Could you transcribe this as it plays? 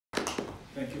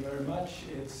Thank you very much.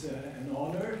 It's an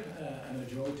honor and a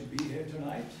joy to be here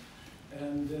tonight.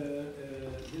 And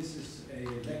this is a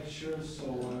lecture, so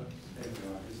there we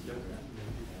are.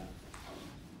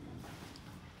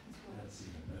 That's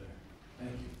even better.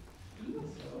 Thank you.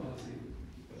 So let's see.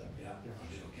 Yeah.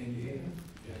 Can you hear me?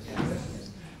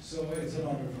 Yes. So it's an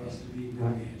honor for us to be here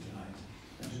tonight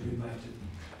and to be invited.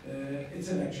 It's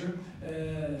a lecture,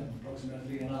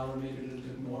 approximately an hour, maybe a little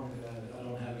bit more. I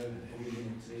don't have a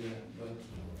minute, but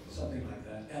something like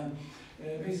that. And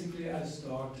basically, I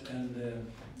start and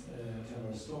tell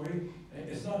our story.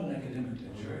 It's not an academic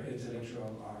lecture; it's a lecture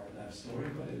of our life story,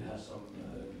 but it has some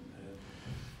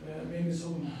maybe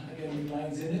some academic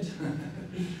lines in it.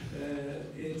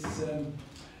 It's a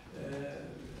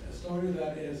story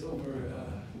that is over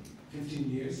 15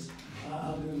 years.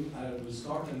 I will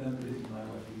start, and then my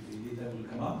wife Birgitta will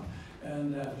come up,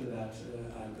 and after that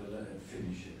I will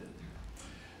finish it.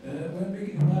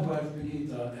 When my wife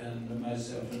Birgitta and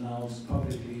myself announced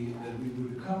publicly that we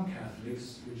would become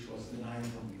Catholics, which was the 9th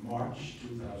of March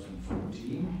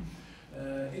 2014,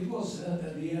 it was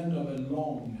at the end of a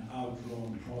long,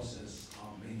 outdrawn process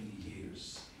of many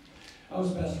years. I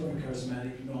was pastor of a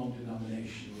charismatic,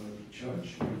 non-denominational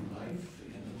church, Life,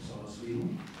 in Uppsala,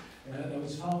 Sweden. That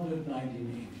was founded in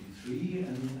 1983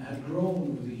 and had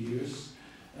grown over the years,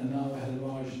 and now had a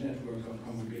large network of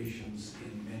congregations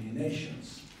in many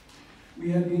nations.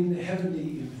 We have been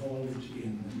heavily involved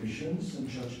in missions and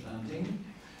church planting,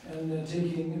 and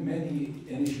taking many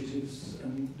initiatives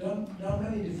and done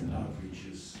many different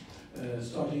outreaches,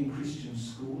 starting Christian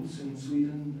schools in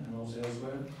Sweden and also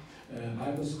elsewhere,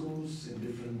 Bible schools in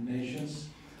different nations,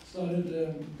 started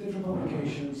different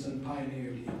publications and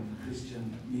pioneered in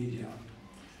Christian media.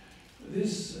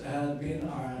 This had been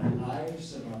our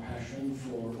lives and our passion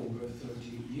for over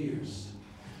 30 years.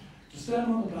 To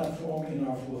stand on the platform in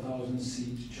our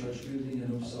 4,000-seat church building in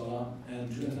Uppsala and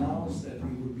to announce that we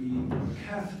would be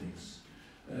Catholics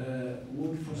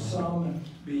would for some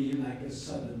be like a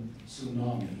sudden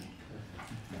tsunami.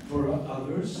 For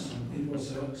others, it was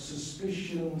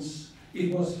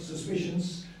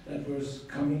suspicions that was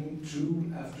coming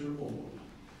true after all.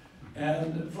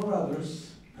 And for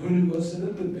others, who knew us a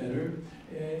little bit better,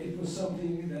 it was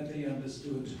something that they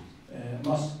understood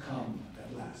must come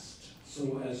at last.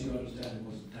 So as you understand, it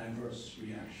was diverse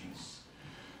reactions.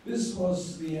 This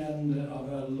was the end of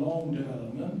a long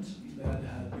development that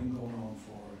had been going on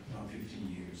for about 15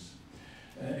 years.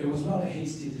 It was not a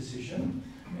hasty decision,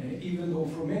 even though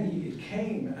for many it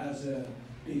came as a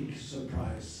big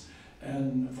surprise,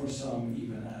 and for some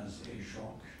even as a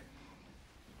shock.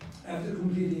 After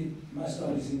completing my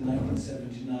studies in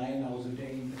 1979, I was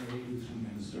ordained a Lutheran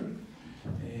minister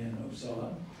in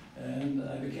Uppsala, and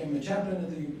I became a chaplain at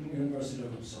the University of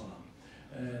Uppsala,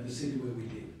 the city where we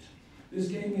lived. This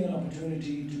gave me an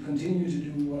opportunity to continue to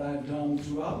do what I've done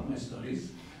throughout my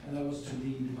studies, and that was to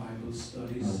lead Bible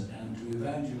studies and to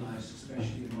evangelize,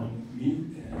 especially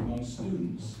among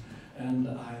students. And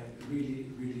I really,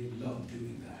 really loved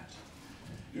doing that.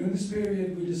 During this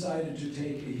period, we decided to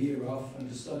take a year off and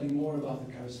to study more about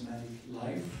the charismatic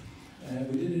life.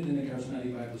 We did it in a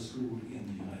charismatic Bible school in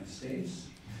the United States.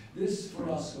 This, for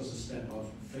us, was a step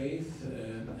of faith,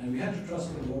 and we had to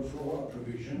trust the Lord for our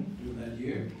provision during that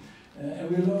year. And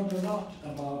we learned a lot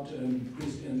about the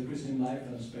Christian life,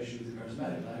 and especially the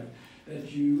charismatic life,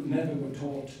 that you never were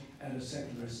taught at a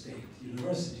secular state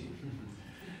university.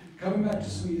 Coming back to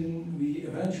Sweden, we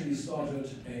eventually started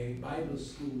a Bible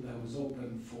school that was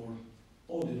open for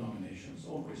all denominations,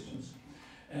 all Christians.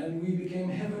 And we became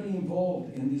heavily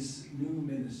involved in this new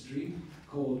ministry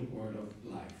called Word of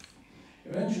Life.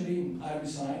 Eventually, I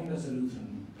resigned as a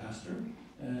Lutheran pastor,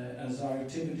 as our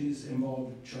activities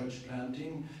involved church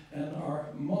planting, and our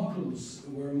models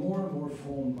were more and more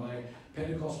formed by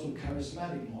Pentecostal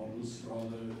charismatic models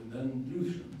rather than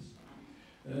Lutherans.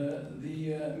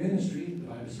 The ministry, the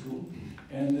Bible school,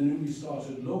 and the newly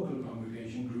started local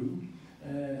congregation grew.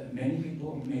 Many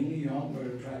people, mainly young,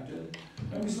 were attracted,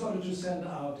 and we started to send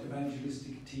out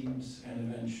evangelistic teams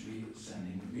and eventually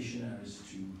sending missionaries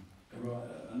to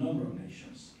a number of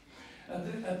nations.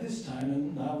 At this time,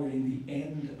 and now we're in the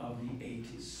end of the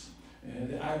 80s,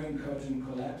 the Iron Curtain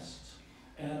collapsed,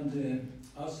 and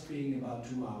us being about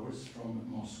 2 hours from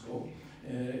Moscow,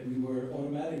 we were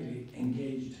automatically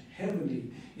engaged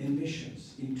heavily in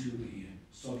missions into the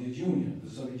Soviet Union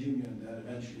that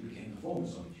eventually became the former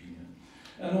Soviet Union,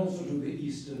 and also to the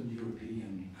Eastern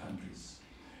European countries.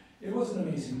 It was an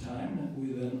amazing time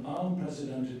with an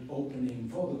unprecedented opening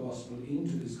for the gospel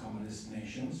into these communist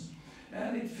nations,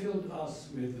 and it filled us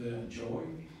with joy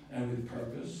and with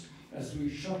purpose as we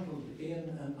shuffled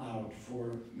in and out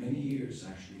for many years,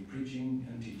 actually, preaching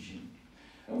and teaching.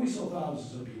 And we saw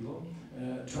thousands of people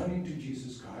turning to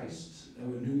Jesus Christ. There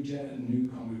were new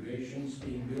congregations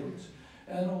being built,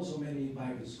 and also many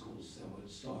Bible schools that were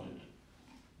started.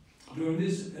 During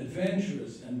this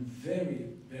adventurous and very,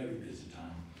 very busy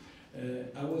time,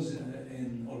 I was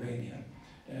in Albania.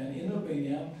 And in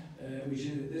Albania,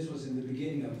 this was in the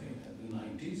beginning of the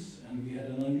 90s, and we had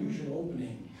an unusual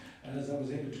opening as I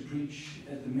was able to preach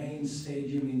at the main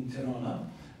stadium in Tirana,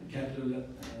 the capital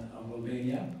of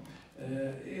Albania.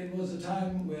 It was a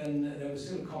time when there was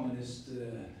still a communist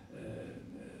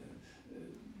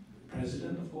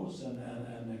president, of course, and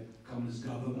a communist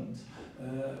government,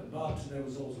 but there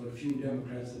was also a few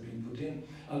Democrats that had been put in.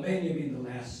 Albania being the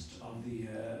last of the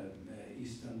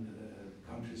eastern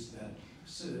countries that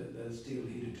still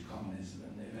headed to communism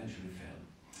and eventually fell.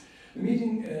 The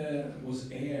meeting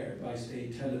was aired by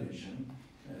state television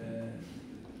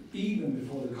even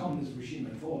before the communist regime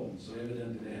had fallen, so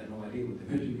evidently they had no idea what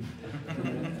they were doing.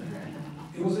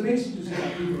 It was amazing to see how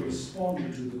people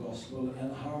responded to the gospel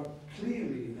and how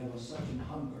clearly there was such a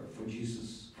hunger for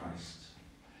Jesus Christ.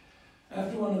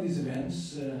 After one of these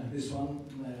events, this one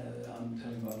I'm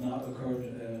telling about now occurred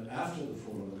after the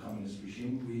fall of the communist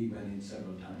regime. We went in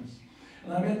several times.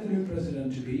 And I met the new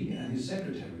president-to-be and his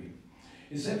secretary.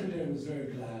 His secretary was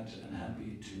very glad and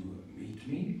happy to meet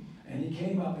me, and he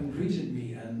came up and greeted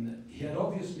me, and he had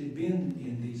obviously been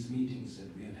in these meetings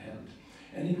that we had held.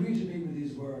 And he greeted me with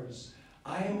these words,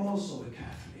 "I am also a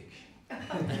Catholic."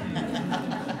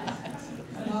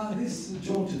 And this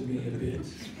jolted me a bit.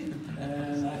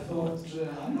 And I thought,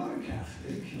 I'm not a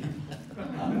Catholic,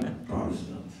 I'm a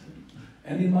Protestant.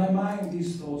 And in my mind,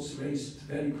 these thoughts raced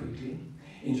very quickly.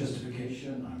 In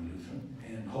justification, I'm Lutheran.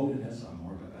 In holiness, I'm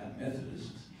more of a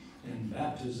Methodist. In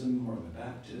baptism, more of a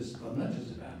Baptist, but not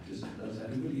just a Baptist, because I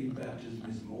do believe baptism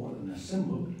is more than a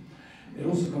symbol. It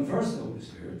also confers the Holy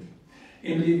Spirit.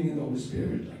 In believing in the Holy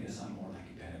Spirit, I guess I'm more like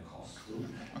a Pentecostal,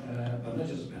 but not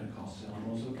just a Pentecostal, I'm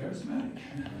also charismatic.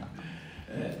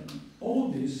 All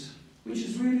this, which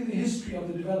is really the history of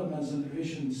the developments and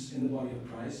divisions in the body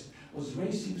of Christ, was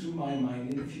racing through my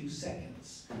mind in a few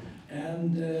seconds.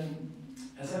 And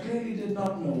as I clearly did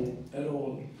not know at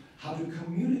all how to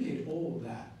communicate all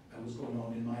that was going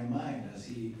on in my mind as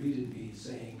he greeted me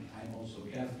saying, "I'm also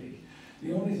Catholic,"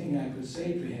 the only thing I could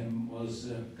say to him was,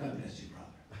 "God bless you,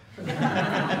 brother."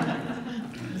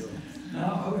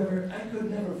 Now, however, I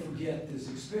could never forget this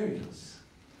experience.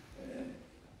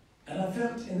 And I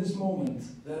felt in this moment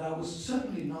that I was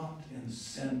certainly not in the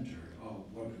center of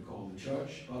what we call the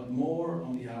church, but more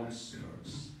on the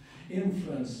outskirts,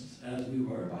 influenced as we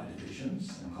were by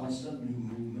divisions and constant new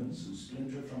movements who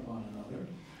splintered from one another.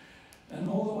 And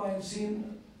although I had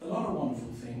seen a lot of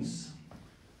wonderful things,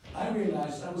 I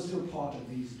realized I was still part of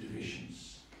these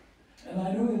divisions. And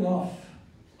I knew enough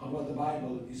of what the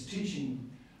Bible is teaching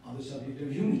on the subject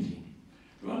of unity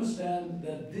to understand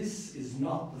that this is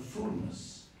not the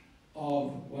fullness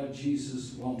of what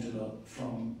Jesus wanted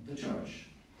from the church.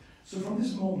 So from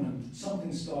this moment,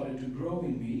 something started to grow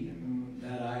in me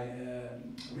that I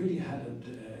really hadn't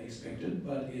expected,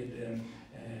 but it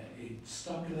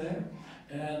stuck there.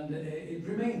 And it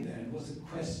remained there. It was a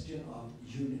question of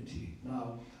unity.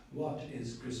 Now, what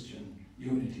is Christian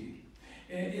unity?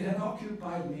 It had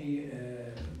occupied me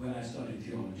when I studied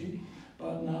theology,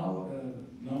 but now,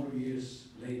 a number of years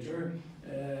later,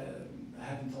 I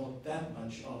haven't thought that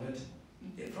much of it.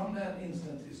 From that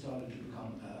instant, it started to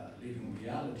become a living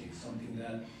reality, something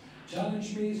that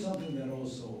challenged me, something that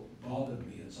also bothered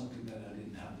me, and something that I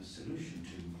didn't have the solution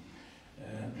to.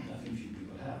 I think few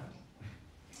people have.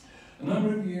 A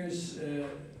number of years,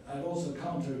 I've also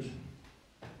encountered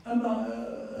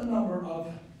a number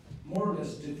of more or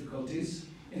less difficulties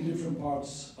in different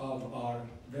parts of our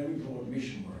very broad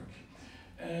mission work.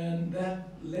 And that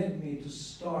led me to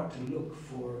start to look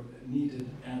for needed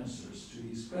answers to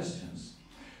these questions.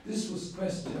 This was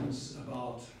questions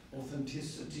about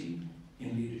authenticity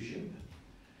in leadership,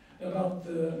 about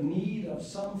the need of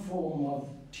some form of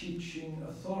teaching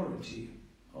authority,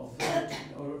 or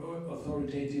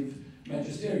authoritative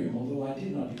magisterium, although I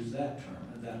did not use that term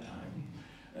at that time.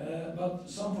 But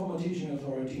some form of teaching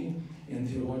authority in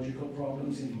theological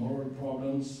problems, in moral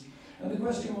problems. And the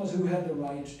question was who had the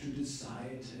right to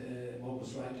decide what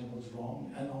was right and what was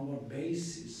wrong, and on what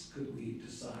basis could we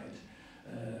decide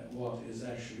what is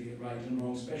actually right and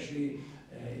wrong, especially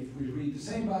if we read the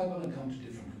same Bible and come to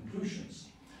different conclusions.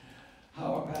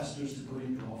 How are pastors to put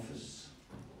into office?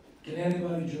 Can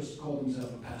anybody just call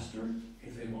themselves a pastor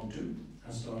if they want to,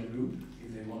 and start a group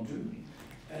if they want to?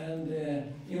 And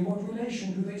in what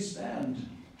relation do they stand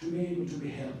to be able to be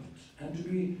helped and to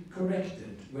be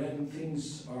corrected when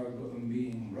things are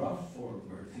being rough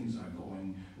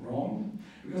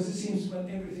Because it seems when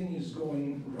everything is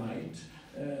going right,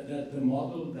 that the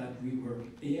model that we were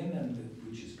in, and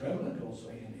which is prevalent also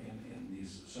in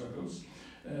these circles,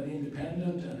 the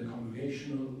independent and the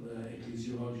congregational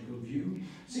ecclesiological view,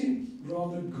 seemed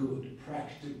rather good,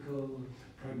 practical,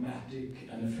 pragmatic,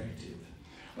 and effective.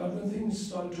 But when things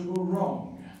started to go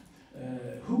wrong,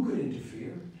 who could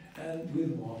interfere, and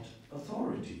with what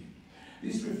authority?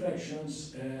 These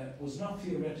reflections was not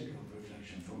theoretical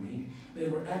reflection for me. They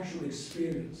were actual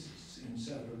experiences in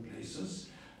several places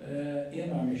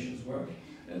in our missions work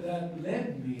that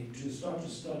led me to start to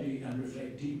study and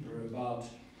reflect deeper about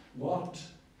what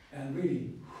and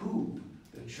really who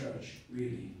the church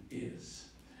really is.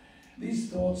 These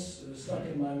thoughts stuck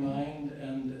in my mind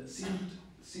and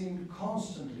seemed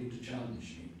constantly to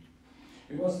challenge me.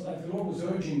 It was like the Lord was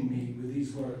urging me with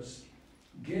these words,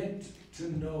 get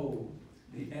to know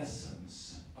the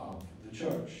essence of the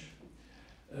church.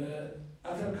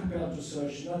 I felt compelled to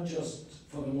search not just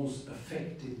for the most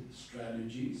effective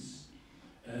strategies,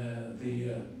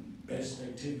 the best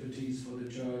activities for the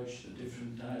church, the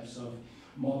different types of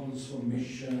models for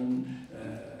mission,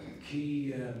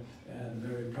 key and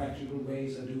very practical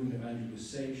ways of doing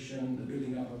evangelization, the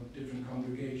building up of different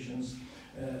congregations,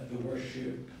 the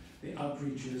worship, the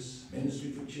outreaches,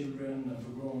 ministry for children and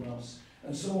for grown-ups,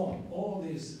 and so on. All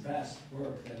this vast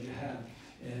work that you have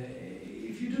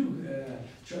if you do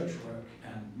church work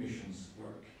and missions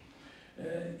work.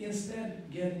 Instead,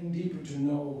 getting deeper to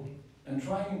know and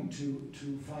trying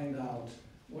to find out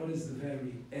what is the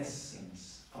very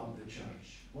essence of the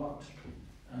church. What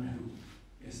and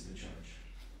who is the church?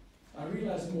 I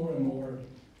realized more and more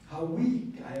how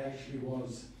weak I actually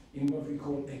was in what we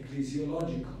call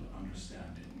ecclesiological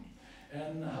understanding,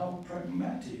 and how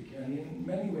pragmatic and in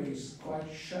many ways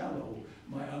quite shallow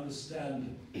my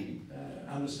understanding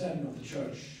of the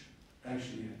church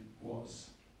actually was.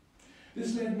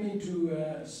 This led me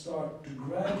to start to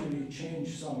gradually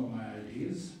change some of my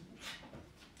ideas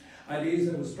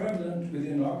that was prevalent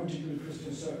within our particular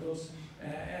Christian circles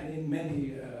and in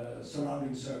many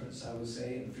surrounding circles, I would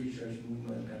say, in the Free Church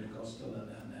movement, Pentecostal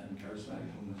and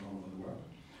Charismatic movement all over the world.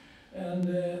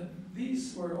 And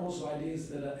these were also ideas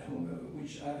that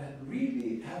which I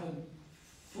really haven't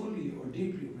fully or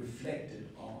deeply reflected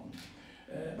on,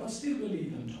 but still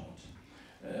believe and taught.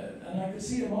 And I could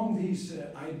see among these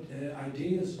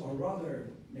ideas, or rather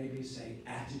maybe say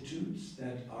attitudes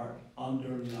that are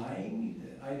underlying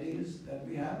ideas that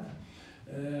we have.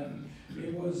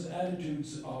 It was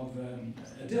attitudes of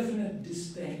a definite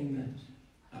disdain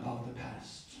about the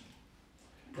past,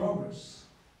 progress,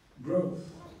 growth,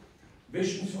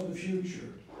 visions for the future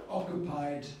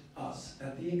occupied us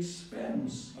at the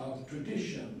expense of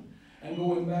tradition and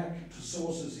going back to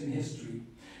sources in history.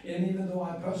 And even though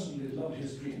I personally loved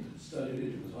history and studied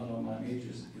it, it was one of my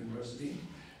majors at university,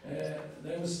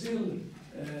 there was still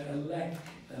a lack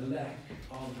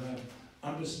of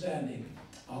understanding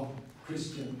of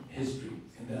Christian history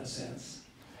in that sense.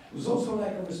 It was also a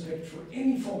lack of respect for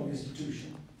any form of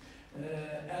institution,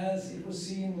 as it was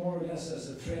seen more or less as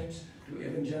a threat to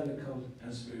evangelical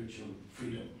and spiritual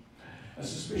freedom. A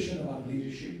suspicion about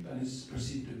leadership and its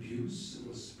perceived abuse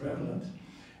was prevalent,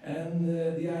 and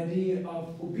the idea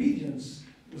of obedience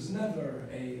was never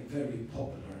a very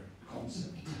popular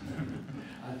concept.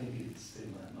 I think it's still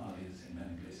not is in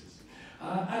many places.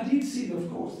 I did see, of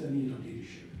course, the need of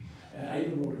leadership. I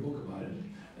even wrote a book about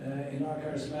it. In our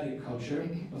charismatic culture,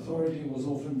 authority was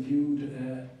often viewed,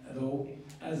 though,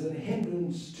 as a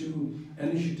hindrance to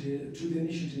the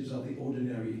initiatives of the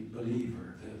ordinary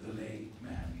believer, the lay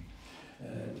man.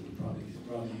 We would probably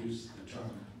rather use the term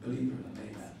believer than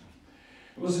layman.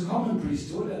 It was a common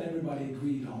priesthood, and everybody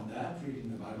agreed on that,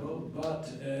 reading the Bible, but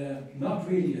not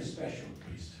really a special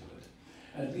priesthood.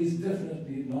 At least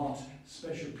definitely not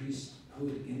special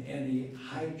priesthood in any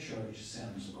high church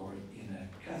sense or in a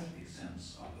Catholic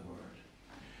sense of the word.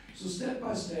 So step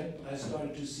by step, I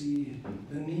started to see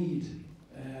the need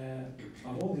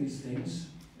of all these things,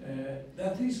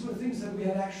 that these were things that we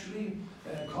had actually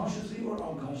consciously or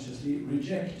unconsciously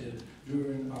rejected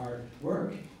during our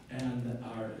work and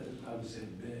our, I would say,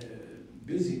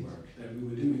 busy work that we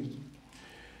were doing.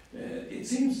 It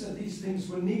seems that these things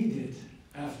were needed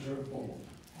after all.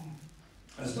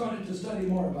 I started to study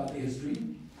more about the history,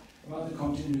 about the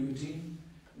continuity,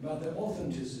 about the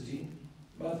authenticity,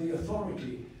 about the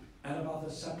authority, and about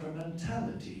the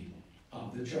sacramentality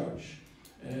of the church.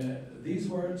 These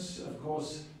words, of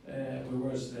course, were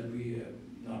words that we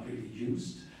not really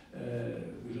used.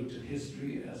 We looked at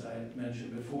history, as I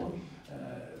mentioned before,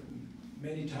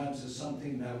 many times as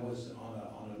something that was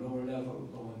on a lower level,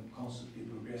 going constantly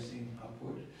progressing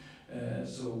upward.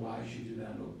 So why should you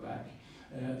then look back?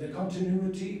 The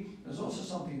continuity is also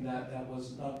something that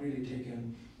was not really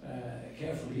taken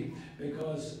carefully,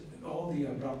 because all the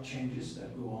abrupt changes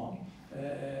that go on,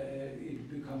 it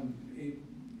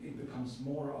becomes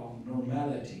more of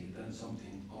normality than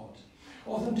something odd.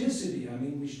 Authenticity, I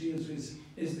mean, which deals with,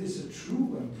 is this a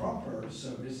true and proper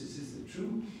service? Is this a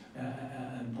true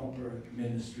and proper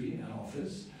ministry and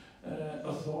office?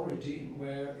 Authority,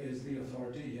 where is the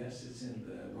authority? Yes, it's in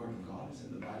the Word of God, it's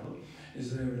in the Bible.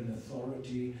 Is there an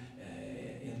authority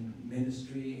in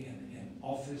ministry, in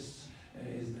office?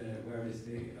 Where is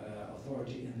the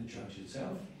authority in the church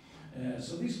itself?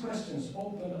 So these questions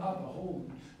open up a whole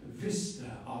vista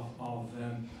of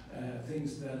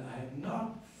things that I had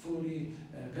not fully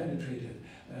penetrated,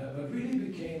 but really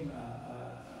became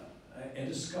a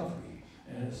discovery,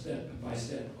 step by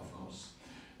step, of course.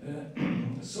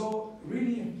 So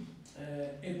really,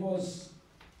 it was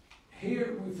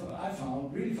here I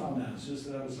really found answers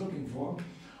that I was looking for,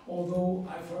 although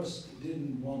I first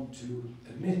didn't want to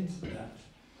admit that.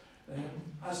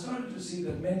 I started to see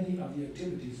that many of the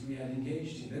activities we had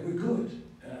engaged in, they were good,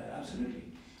 absolutely.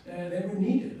 They were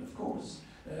needed, of course,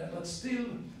 but still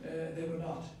they were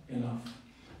not enough.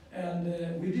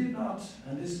 And we did not,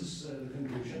 and this is the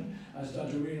conclusion, I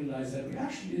started to realize that we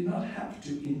actually did not have to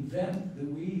invent the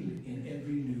wheel in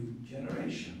every new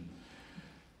generation.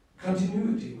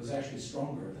 Continuity was actually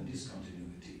stronger than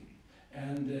discontinuity.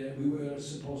 And we were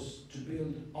supposed to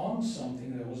build on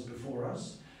something that was before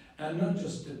us, and not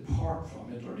just depart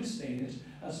from it or disdain it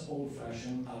as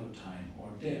old-fashioned, out of time, or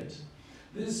dead.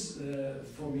 This,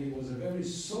 for me, was a very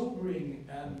sobering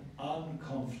and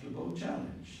uncomfortable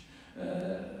challenge,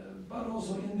 but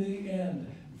also in the end,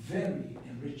 very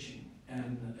enriching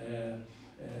and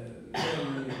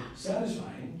very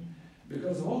satisfying,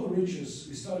 because of all the riches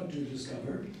we started to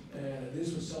discover.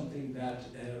 This was something that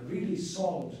really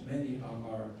solved many of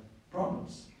our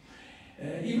problems.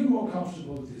 Even more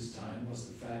comfortable this time was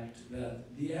the fact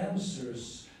that the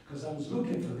answers, because I was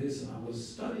looking for this and I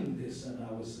was studying this and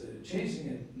I was chasing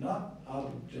it, not out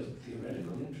of just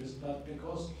theoretical interest, but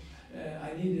because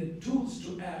I needed tools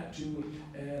to add to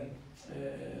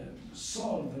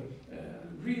solve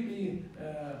really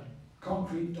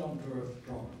concrete, down-to-earth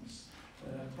problems.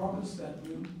 Problems that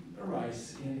will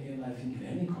arise in, I think, in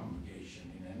any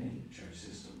congregation, in any church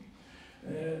system.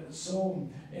 So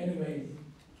anyway,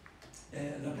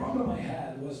 the problem I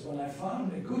had was when I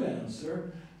found a good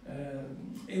answer,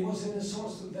 it was in a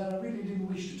source that I really didn't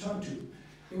wish to turn to.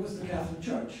 It was the Catholic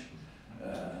Church.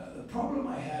 The problem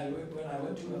I had when I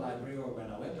went to a library or when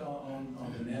I went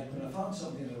on the net, when I found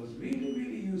something that was really,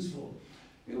 really useful,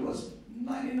 it was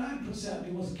 99%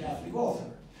 it was a Catholic author.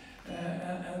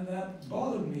 And that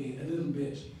bothered me a little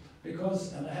bit,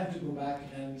 because, and I have to go back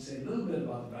and say a little bit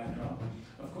about the background.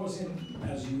 Of course,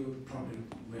 as you're probably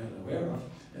well aware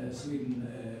of, Sweden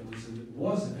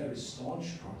was a very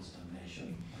staunch Protestant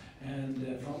nation, and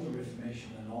from the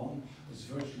Reformation and on, there's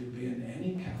virtually been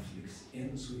any Catholics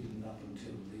in Sweden up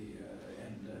until the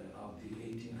end of the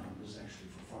 1800s, actually,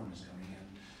 for foreigners coming in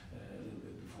a little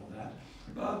bit before that.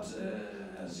 But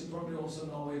as you probably also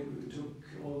know, it took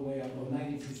all the way up to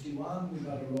 1951. We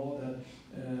got a law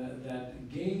that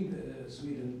gave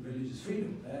Sweden religious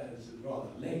freedom. It's rather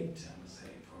late, I would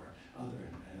say,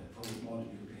 for the modern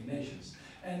European nations.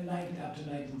 And up to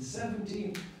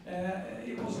 1970,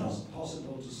 it was not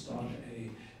possible to start a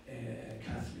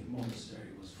Catholic monastery.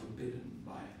 It was forbidden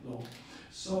by law.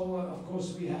 So, of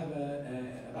course, we have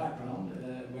a background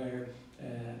where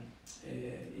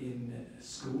in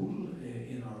school,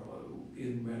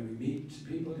 where we meet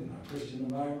people, in our Christian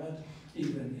environment,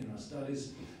 even in our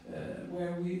studies,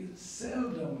 where we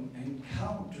seldom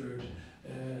encountered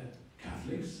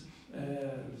Catholics,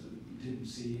 didn't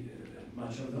see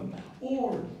much of them,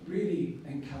 or really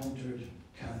encountered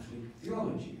Catholic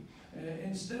theology.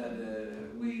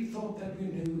 Instead, we thought that we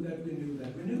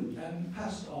knew, and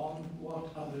passed on what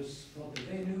others thought that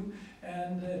they knew,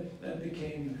 and that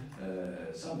became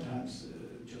sometimes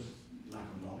just lack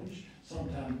of knowledge,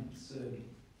 sometimes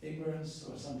ignorance,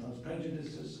 or sometimes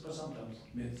prejudices, or sometimes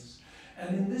myths.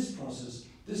 And in this process,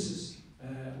 this is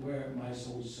where my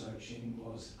soul searching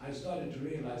was. I started to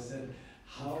realize that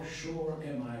how sure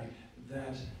am I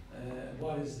that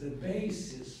what is the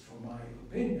basis for my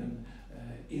opinion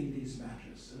in these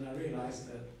matters? And I realized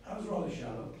that I was rather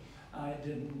shallow. I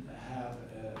didn't have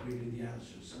really the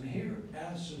answers. And here,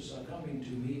 answers are coming to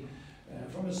me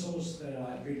from a source that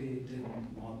I really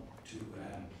didn't want to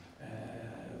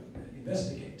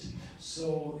investigate.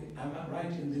 So I'm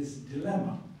right in this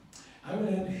dilemma. I will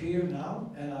end here now,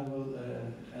 and I will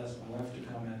ask my wife to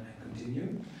come and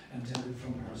continue. and tell it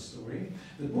from her story.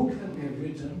 The book that we have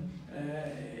written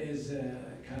is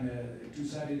kind of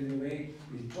two-sided in a way.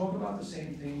 We talk about the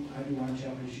same thing. I do one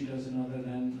chapter, she does another,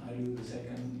 then I do the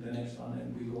second, the next one,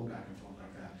 and we go back and forth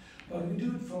like that. But we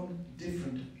do it from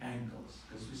different angles,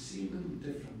 because we see a little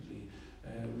differently.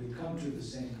 We come to the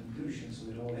same conclusion, so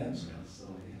it all ends well.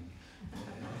 So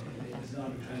it's not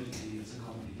a tragedy, it's a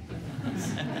comedy.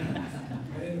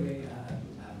 But anyway, I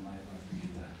will have my wife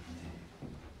Birgitta continue.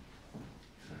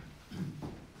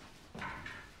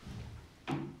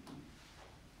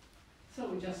 So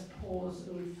we just pause,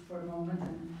 Ulf, for a moment,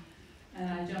 and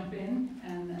I jump in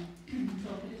and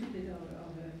talk a little bit of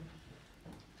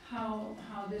how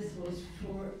this was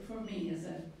for me as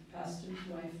a pastor's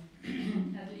wife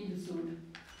at Livets Ord,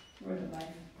 Word of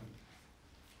Life.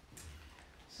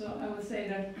 So I would say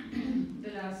that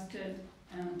the last 10,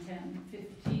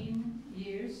 15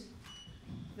 years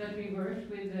that we worked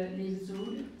with Livets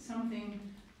Ord, something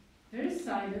very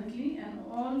silently and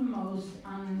almost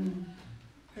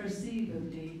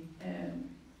unperceivably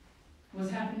was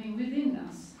happening within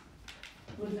us.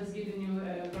 Ulf has given you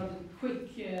a rather quick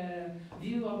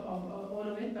view of all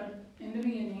of it, but in the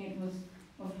beginning it was,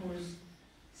 of course,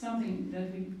 something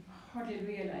that we hardly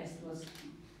realized was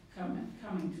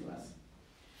coming to us.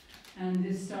 And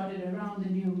this started around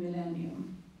the new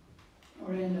millennium,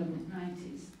 or end of the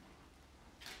 90s.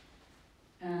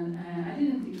 And I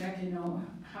didn't exactly know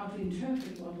how to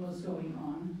interpret what was going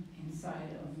on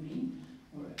inside of me,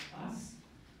 or us,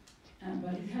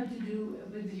 but it had to do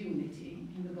with unity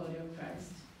in the body of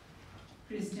Christ,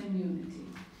 Christian unity.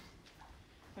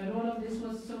 But all of this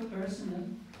was so personal,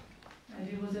 that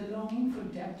it was a longing for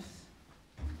depth.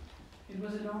 It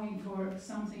was a longing for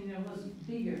something that was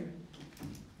bigger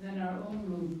than our own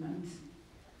movement.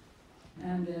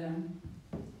 And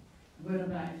Word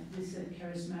of Life, this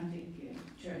charismatic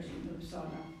church in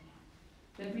Uppsala,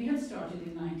 that we had started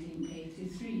in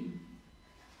 1983.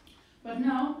 But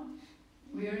now,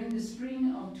 we are in the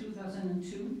spring of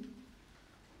 2002.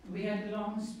 We had a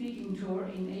long speaking tour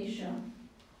in Asia,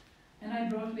 and I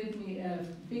brought with me a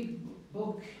big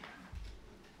book,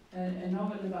 a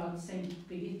novel about Saint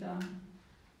Birgitta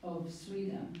of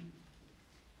Sweden,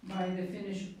 by the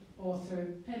Finnish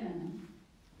author Pennanen.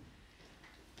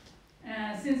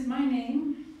 Since my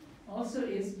name also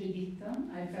is Birgitta,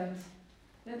 I felt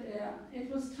that it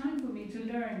was time for me to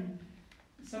learn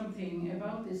something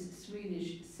about this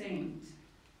Swedish saint.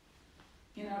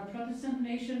 In our Protestant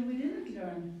nation, we didn't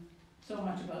learn so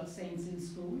much about saints in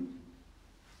school.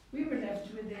 We were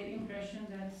left with the impression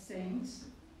that saints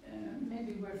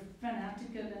maybe were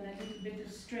fanatical and a little bit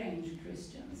of strange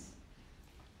Christians.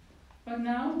 But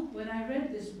now, when I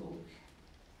read this book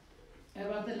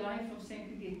about the life of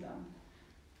Saint Birgitta,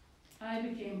 I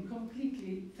became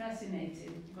completely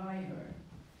fascinated by her.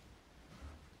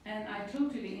 And I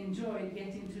totally enjoyed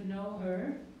getting to know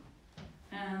her,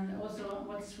 and also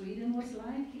what Sweden was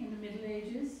like in the Middle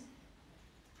Ages.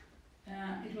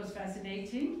 It was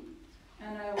fascinating,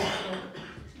 and I also,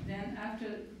 then after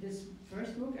this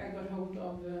first book, I got hold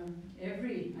of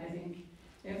every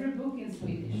book in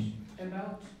Swedish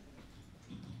about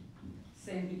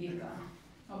Saint Birgitta.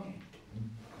 Okay.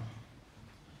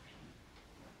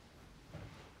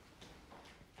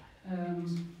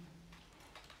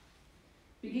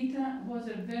 Birgitta was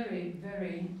a very,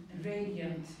 very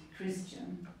radiant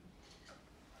Christian,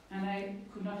 and I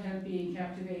could not help being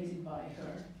captivated by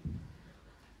her.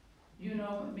 You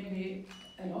know maybe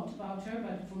a lot about her,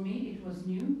 but for me it was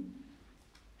new.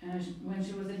 When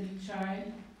she was a little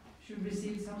child, she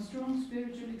received some strong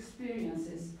spiritual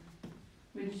experiences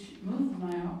which moved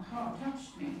my heart,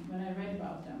 touched me when I read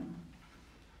about them.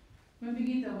 When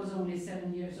Birgitta was only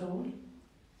 7 years old,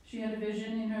 she had a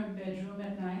vision in her bedroom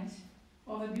at night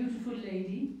of a beautiful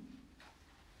lady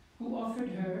who offered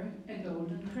her a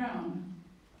golden crown.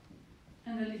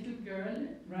 And the little girl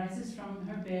rises from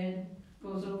her bed,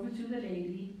 goes over to the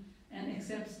lady, and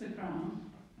accepts the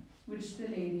crown, which the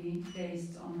lady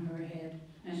placed on her head,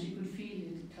 and she could feel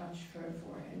it touch her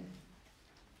forehead.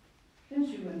 Then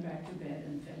she went back to bed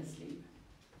and fell asleep.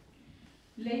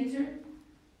 Later,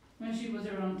 when she was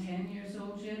around 10 years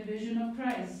old, she had a vision of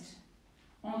Christ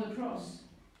on the cross,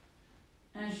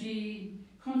 and she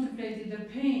contemplated the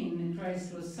pain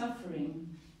Christ was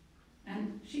suffering,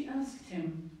 and she asked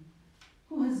him,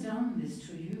 "Who has done this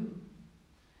to you?"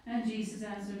 And Jesus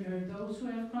answered her, "Those who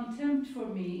have contempt for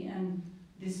me and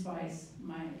despise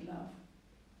my love."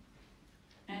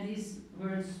 And these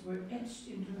words were etched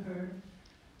into her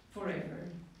forever.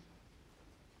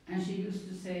 And she used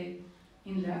to say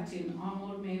in Latin,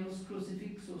 "Amor meus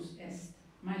crucifixus est,"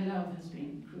 my love has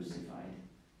been crucified.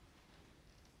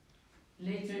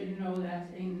 Later, you know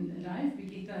that in life,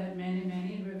 Birgitta had many,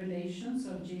 many revelations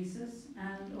of Jesus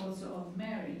and also of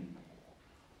Mary.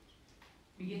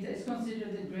 Birgitta is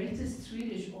considered the greatest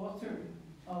Swedish author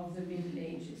of the Middle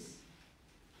Ages.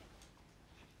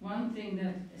 One thing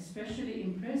that especially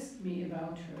impressed me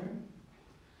about her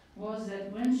was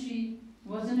that when she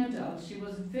was an adult, she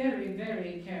was very,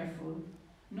 very careful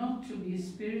not to be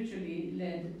spiritually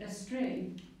led astray.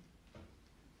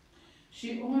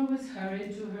 She always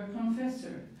hurried to her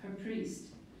confessor, her priest,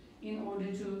 in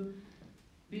order to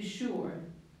be sure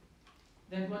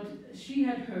that what she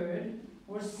had heard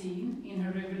or seen in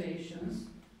her revelations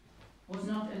was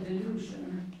not a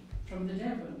delusion from the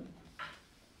devil.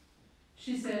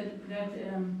 She said that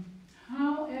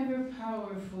however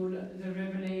powerful the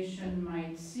revelation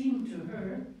might seem to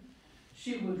her,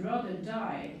 she would rather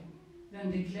die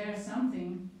than declare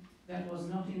something that was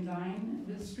not in line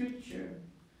with Scripture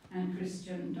and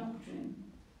Christian doctrine.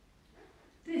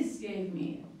 This gave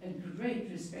me a great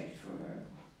respect for her.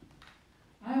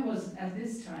 I was at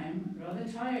this time rather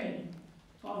tired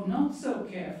of not so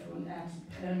careful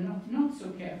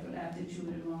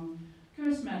attitude among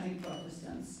charismatic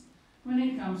Protestants when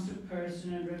it comes to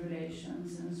personal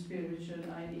revelations and spiritual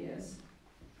ideas.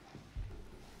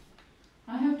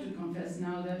 I have to confess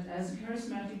now that as a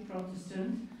charismatic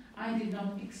Protestant, I did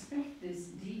not expect this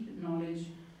deep knowledge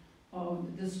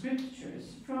of the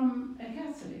Scriptures from a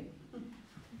Catholic.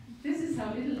 This is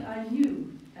how little I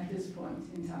knew at this point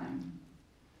in time.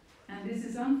 And this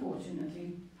is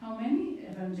unfortunately how many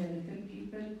evangelical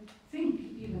people think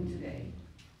even today.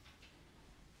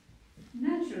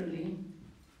 Naturally,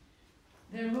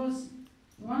 there was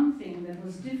one thing that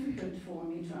was difficult for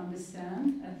me to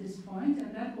understand at this point,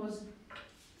 and that was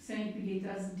Saint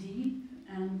Birgitta's deep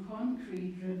and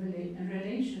concrete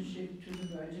relationship to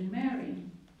the Virgin Mary.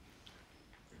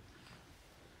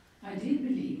 I did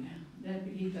believe that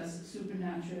Birgitta's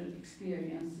supernatural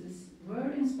experiences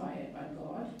were inspired by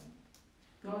God.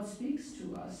 God speaks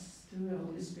to us through the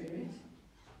Holy Spirit.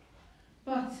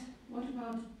 But what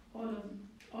about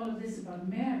all of this about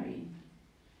Mary?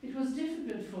 It was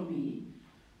difficult for me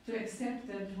to accept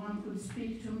that one could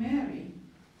speak to Mary,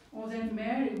 or that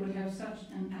Mary would have such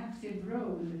an active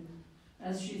role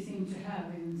as she seemed to have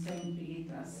in Saint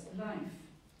Birgitta's life.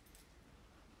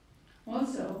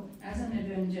 Also, as an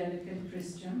evangelical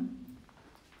Christian,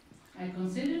 I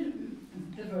considered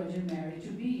the Virgin Mary to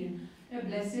be a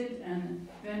blessed and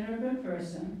venerable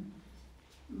person,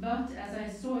 but as I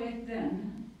saw it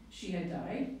then, she had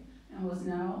died and was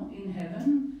now in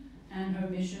heaven, and her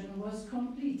mission was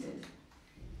completed.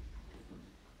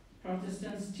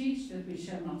 Protestants teach that we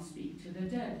shall not speak to the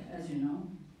dead, as you know.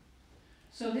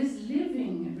 So this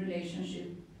living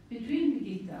relationship between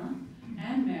Birgitta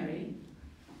and Mary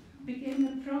became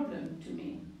a problem to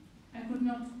me. I could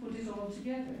not put it all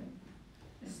together,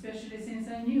 especially since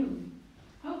I knew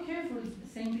how careful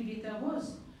Saint Birgitta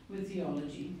was with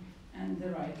theology and the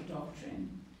right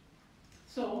doctrine.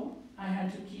 So I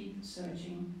had to keep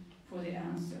searching for the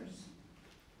answers.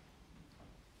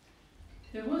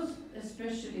 There was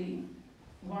especially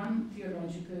one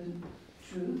theological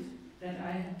truth that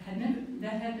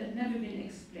had never been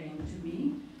explained to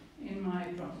me in my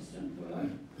Protestant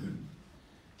world.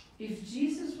 If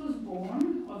Jesus was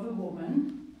born of a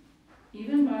woman,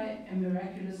 even by a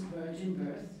miraculous virgin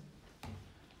birth,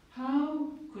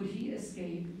 how could he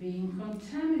escape being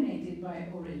contaminated by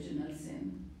original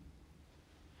sin?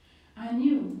 I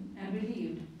knew and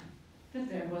believed that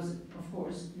there was, of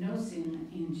course, no sin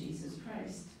in Jesus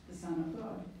Christ, the Son of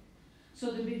God.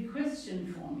 So the big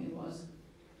question for me was,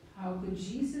 how could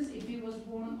Jesus, if he was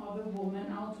born of a woman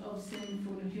out of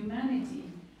sinful humanity,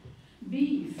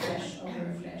 be flesh of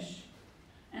her flesh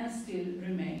and still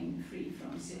remain free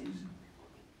from sin?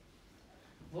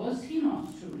 Was he not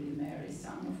truly Mary's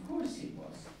son? Of course he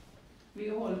was.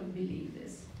 We all believe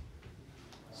this.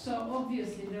 So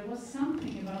obviously there was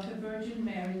something about the Virgin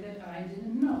Mary that I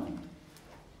didn't know.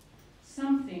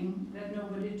 Something that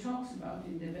nobody talks about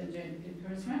in the evangelical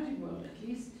charismatic world, at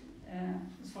least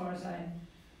as far as I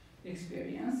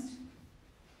experienced.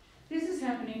 This is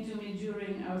happening to me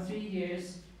during our 3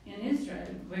 years in Israel,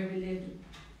 where we lived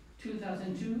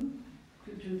 2002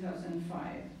 to 2005.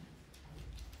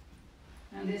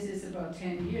 And this is about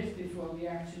 10 years before we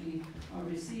actually are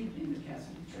received in the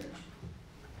Catholic Church.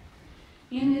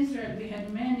 In Israel, we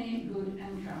had many good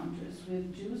encounters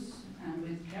with Jews and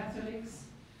with Catholics,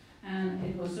 and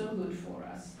it was so good for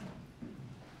us.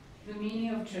 The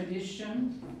meaning of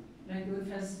tradition, like Ulf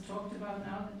has talked about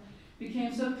now,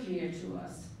 became so clear to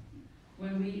us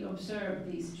when we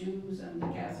observed these Jews and the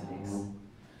Catholics.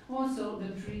 Also the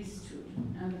priesthood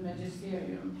and the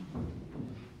magisterium.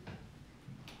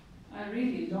 I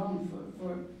really long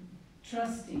for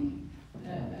trusting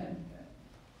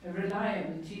a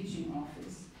reliable teaching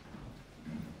office.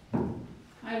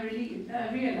 I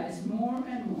realized more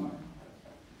and more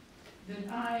that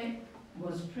I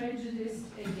was prejudiced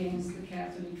against the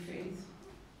Catholic faith,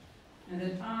 and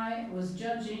that I was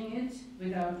judging it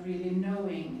without really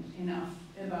knowing enough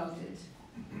about it.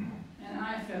 And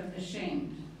I felt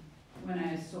ashamed when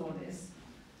I saw this,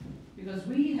 because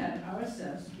we had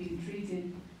ourselves been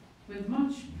treated with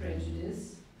much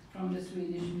prejudice from the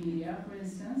Swedish media, for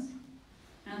instance,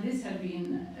 and this had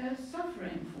been a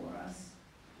suffering for us.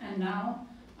 And now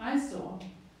I saw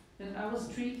that I was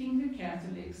treating the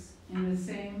Catholics in the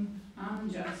same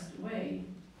unjust way.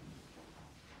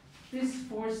 This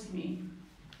forced me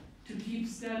to keep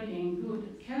studying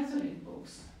good Catholic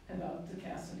books about the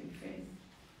Catholic faith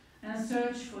and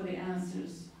search for the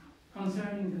answers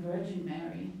concerning the Virgin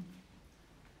Mary,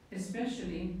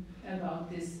 especially about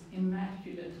this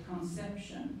Immaculate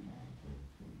Conception.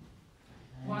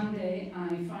 One day I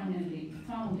finally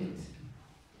found it.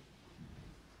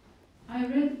 I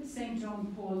read St.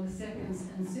 John Paul II's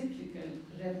encyclical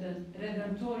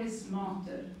Redemptoris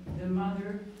Mater, the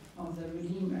Mother of the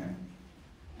Redeemer.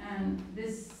 And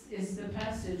this is the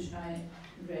passage I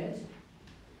read.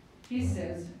 He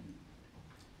says,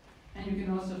 and you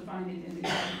can also find it in the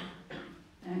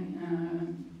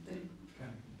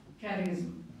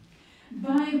Catechism,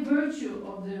 by virtue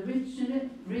of the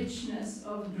richness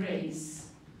of grace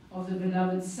of the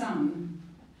beloved Son,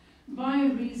 by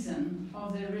reason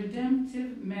of the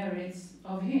redemptive merits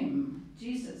of him,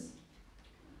 Jesus,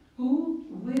 who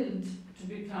willed to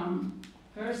become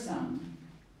her Son,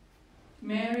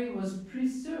 Mary was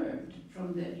preserved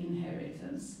from the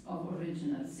inheritance of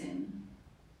original sin.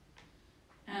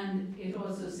 And it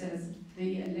also says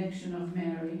the election of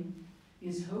Mary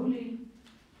is wholly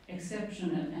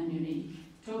exceptional and unique,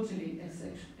 totally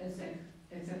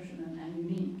exceptional and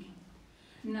unique.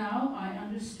 Now I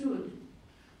understood.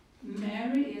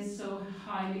 Mary is so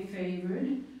highly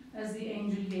favored, as the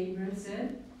angel Gabriel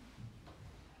said,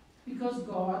 because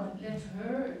God let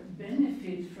her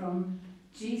benefit from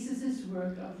Jesus'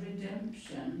 work of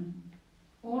redemption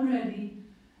already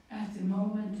at the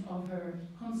moment of her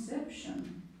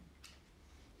conception,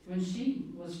 when she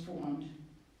was formed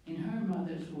in her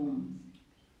mother's womb.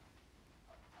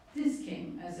 This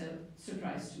came as a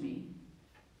surprise to me.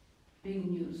 Big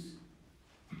news.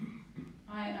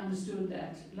 I understood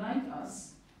that, like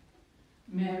us,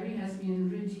 Mary has been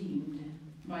redeemed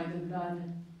by the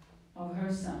blood of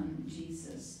her Son,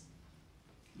 Jesus.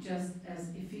 Just as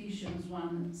Ephesians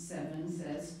 1:7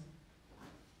 says,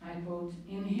 I quote,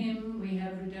 "In him we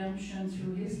have redemption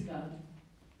through his blood,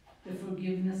 the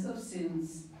forgiveness of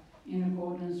sins in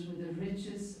accordance with the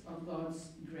riches of God's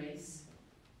grace."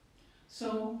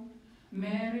 So,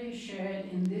 Mary shared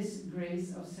in this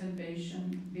grace of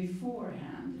salvation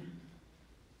beforehand.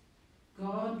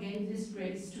 God gave this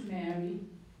grace to Mary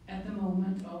at the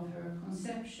moment of her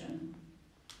conception,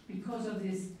 because of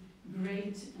this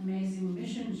great, amazing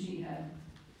mission he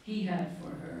had for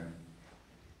her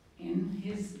in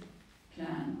his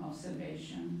plan of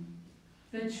salvation.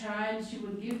 The child she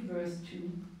would give birth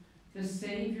to, the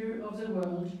Savior of the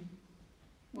world,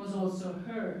 was also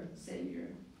her Savior.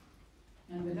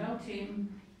 And without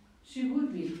him, she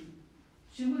would be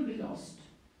lost,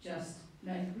 just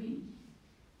like we.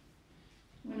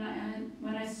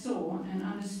 When I saw and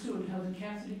understood how the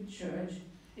Catholic Church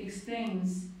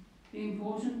explains the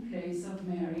important place of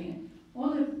Mary,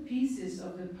 all the pieces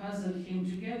of the puzzle came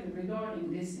together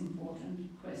regarding this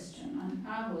important question, and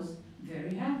I was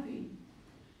very happy.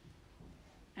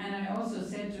 And I also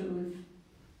said to Ulf,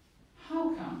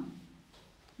 how come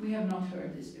we have not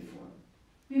heard this before?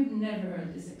 We have never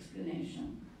heard this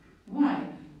explanation. Why?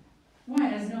 Why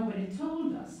has nobody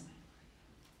told us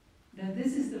that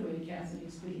this is the way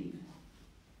Catholics believe?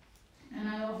 And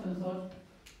I often thought,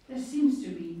 there seems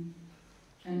to be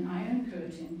an iron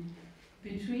curtain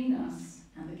between us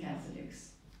and the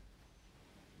Catholics.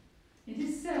 It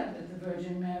is said that the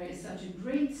Virgin Mary is such a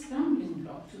great stumbling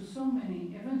block to so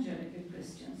many evangelical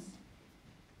Christians.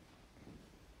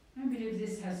 I believe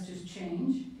this has to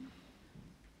change,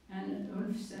 and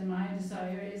Ulf's and my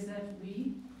desire is that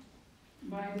we,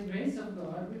 by the grace of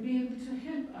God, will be able to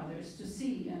help others to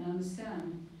see and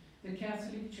understand the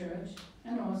Catholic Church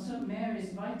and also Mary's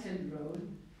vital role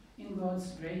in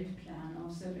God's great plan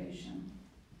of salvation.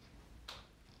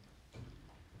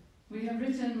 We have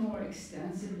written more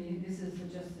extensively, this is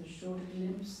just a short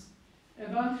glimpse,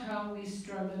 about how we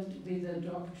struggled with the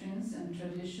doctrines and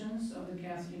traditions of the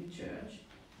Catholic Church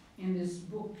in this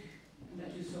book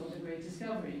that you saw, The Great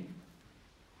Discovery.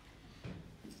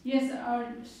 Yes, our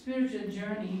spiritual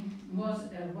journey was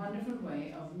a wonderful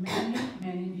way of many,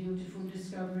 many beautiful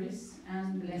discoveries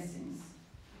and blessings.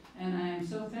 And I am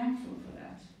so thankful for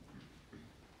that.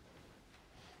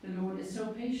 The Lord is so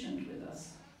patient with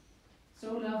us,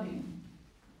 so loving.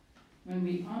 When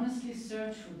we honestly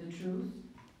search for the truth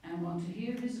and want to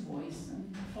hear His voice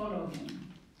and follow Him.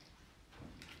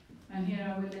 And here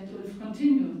I will let Ulf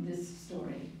continue this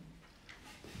story.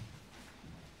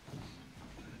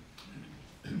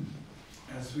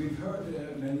 As we've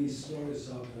heard many stories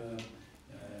of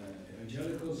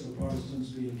evangelicals or Protestants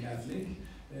being Catholic,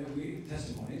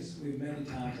 testimonies, we many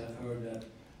times have heard that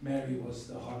Mary was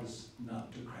the hardest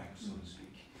nut to crack, so to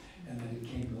speak, and that it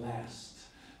came last.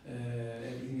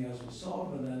 Everything else was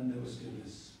solved, and then there was still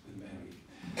this with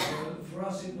Mary. For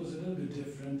us it was a little bit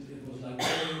different. It was like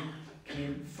Mary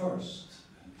came first.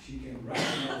 She came right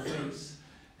in our face.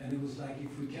 And it was like,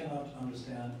 if we cannot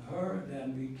understand her,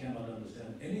 then we cannot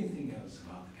understand anything else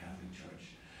about the Catholic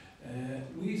Church.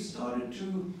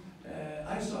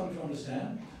 I started to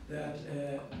understand that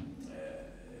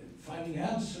finding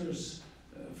answers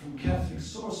from Catholic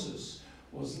sources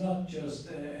was not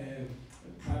just a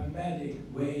pragmatic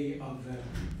way of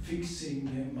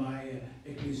fixing my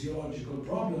ecclesiological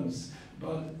problems,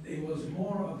 but it was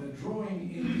more of a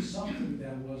drawing into something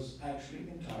that was actually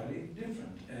entirely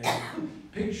different. A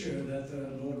picture that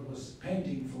the Lord was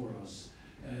painting for us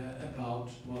about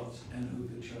what and who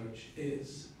the church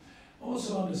is.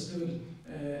 Also understood,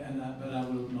 but I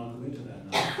will not go into that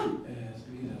now, as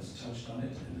Birgitta has touched on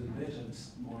it a little bit, and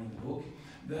it's more in the book,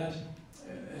 that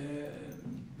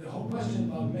the whole question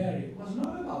about Mary was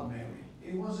not about Mary.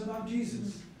 It was about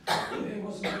Jesus. It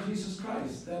was about Jesus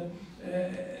Christ. That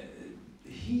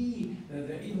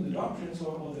even the doctrines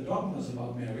or the dogmas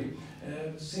about Mary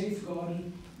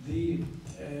safeguarded the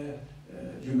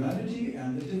humanity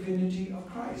and the divinity of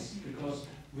Christ, because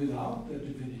without the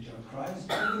divinity of Christ,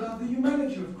 without the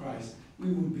humanity of Christ, we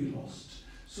would be lost.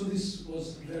 So this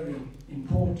was very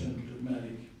important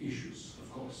dogmatic issues,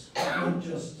 of course, not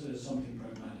just something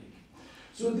pragmatic.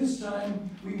 So this time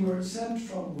we were sent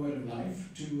from Word of Life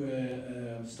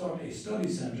to start a study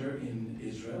center in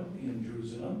Israel, in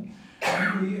Jerusalem.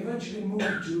 And we eventually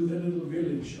moved to the little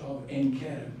village of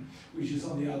Ein-Kerem, which is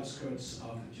on the outskirts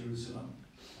of Jerusalem.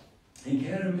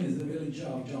 Ein-Kerem is the village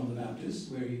of John the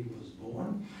Baptist, where he was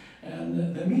born,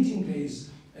 and the meeting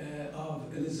place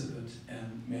of Elizabeth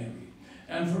and Mary.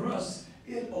 And for us,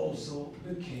 it also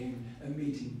became a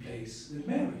meeting place with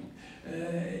Mary.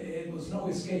 It was no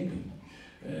escaping.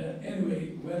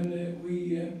 Anyway, when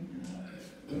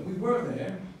we were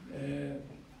there,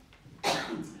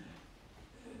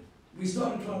 we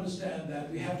started to understand that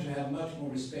we have to have much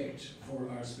more respect for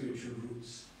our spiritual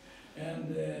roots,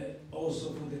 and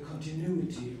also for the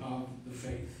continuity of the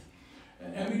faith.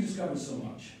 And we discovered so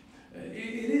much.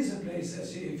 It is a place,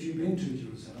 as if you've been to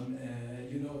Jerusalem,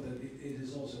 you know that it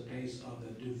is also a place of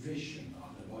the division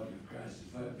of the body of Christ.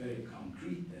 It's very, very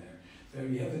concrete there,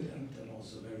 very evident, and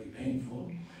also very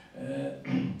painful.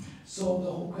 So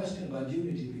the whole question about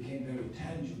unity became very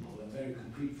tangible and very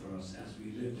concrete for us as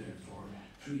we lived there for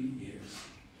 3 years.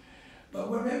 But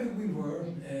wherever we were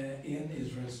in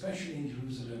Israel, especially in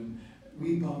Jerusalem,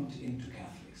 we bumped into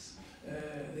Catholics.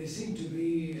 They seemed to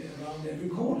be around every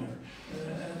corner.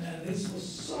 And this was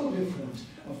so different,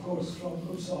 of course, from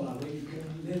Uppsala, where you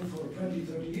can live for 20,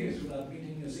 30 years without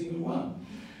meeting a single one.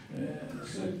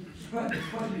 So it's quite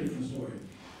a different story.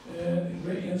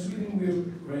 In Sweden, we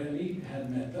rarely had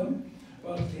met them,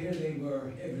 but here they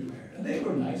were everywhere. And they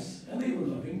were nice, and they were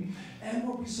loving. And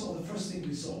what we saw, the first thing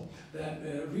we saw that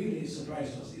really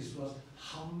surprised us, was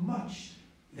how much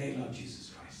they loved Jesus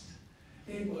Christ.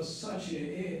 It was such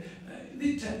a...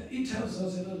 it tells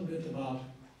us a little bit about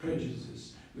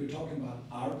prejudices. We're talking about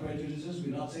our prejudices.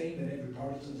 We're not saying that every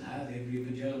Protestant has, every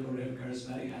evangelical or every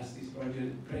charismatic has these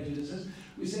prejudices.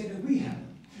 We say that we have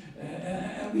them.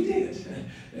 And we did.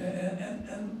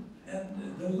 And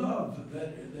the love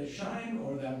that shined,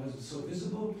 or that was so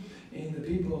visible in the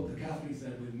people, the Catholics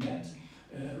that we met,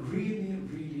 really,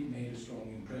 really made a strong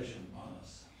impression on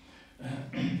us.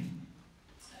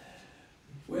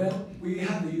 Well, we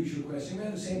had the usual question. We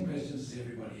had the same questions as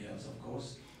everybody else, of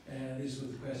course. This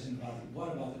was the question about, what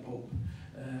about the Pope?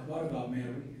 What about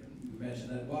Mary? We mentioned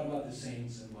that. What about the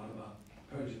saints? And what about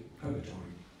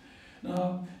purgatory?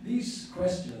 Now, these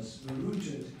questions were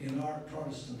rooted in our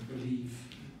Protestant belief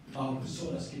of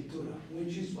sola scriptura,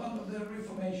 which is one of the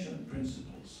Reformation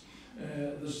principles,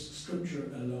 the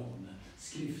scripture alone,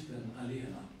 skriften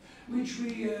allena, which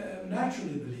we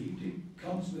naturally believed. It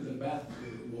comes with a bath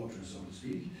water, so to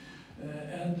speak.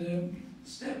 And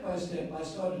step by step, I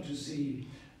started to see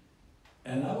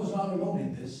and I was not alone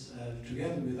in this,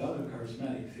 together with other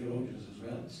charismatic theologians as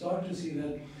well, started to see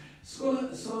that sola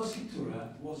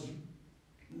scriptura was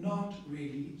not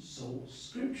really so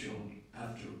scriptural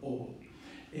after all.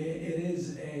 It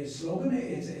is a slogan,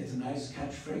 it's a nice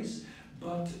catchphrase,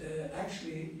 but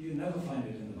actually you never find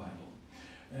it in the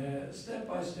Bible. Step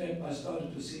by step I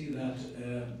started to see that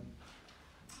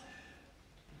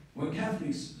when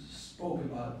Catholics spoke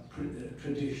about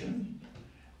tradition,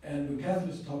 and when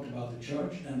Catholics talked about the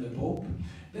Church and the Pope,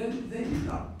 then they did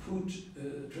not put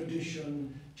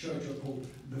tradition, Church or Pope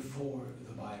before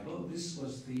the Bible. This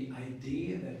was the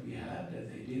idea that we had,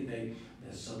 that they did. They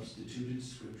substituted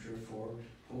Scripture for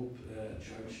Pope,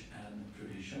 Church, and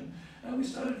tradition. And we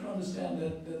started to understand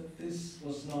that this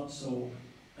was not so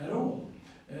at all.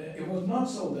 It was not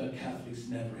so that Catholics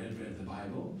never had read the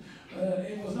Bible.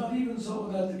 It was not even so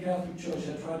that the Catholic Church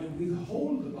had tried to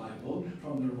withhold the Bible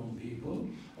from their own people,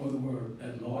 or the world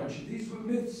at large. These were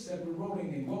myths that were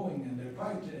rolling and going, and they're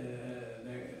quite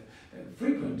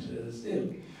frequent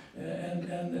still.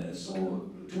 So,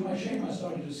 to my shame, I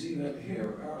started to see that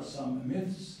here are some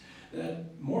myths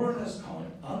that more or less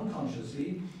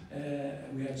unconsciously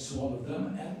we had swallowed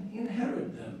them and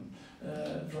inherited them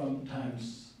from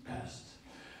times past.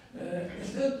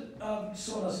 Instead of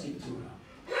sola scriptura,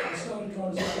 I started to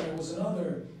understand there was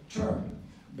another term,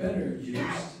 better used,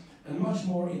 and much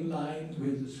more in line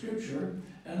with the Scripture,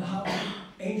 and how the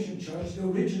ancient church, the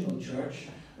original church,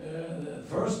 the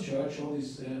first church, all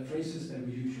these phrases that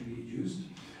we usually used,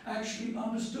 actually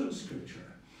understood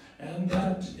Scripture. And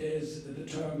that is the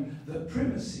term, the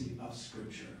primacy of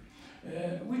Scripture,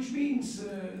 which means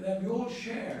that we all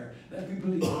share that we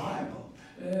believe the Bible.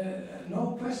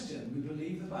 No question, we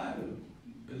believe the Bible,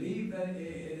 believe that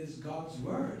it is God's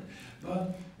Word.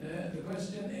 But the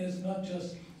question is not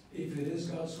just if it is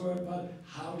God's Word, but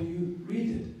how do you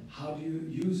read it? How do you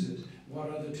use it? What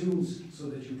are the tools so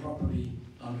that you properly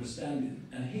understand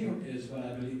it? And here is what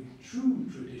I believe true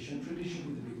tradition, tradition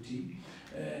with a big T,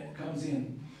 comes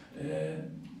in.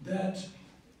 That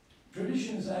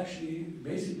tradition is actually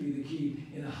basically the key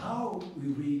in how we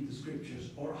read the Scriptures,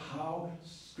 or how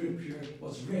Scripture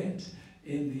was read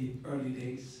in the early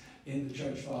days, in the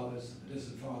Church Fathers, the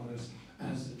distant Fathers,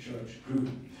 as the Church grew.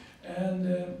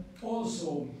 And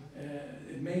also,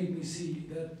 it made me see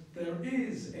that there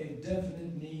is a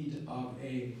definite need of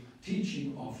a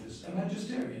teaching office, a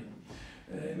magisterium,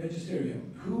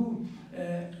 who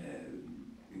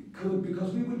could,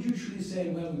 because we would usually say,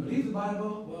 well, we believe the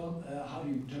Bible, well, how do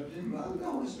you interpret it? Well, the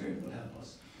Holy Spirit will help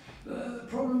us. The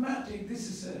problematic, this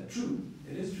is true,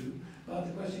 it is true, but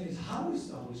the question is, how is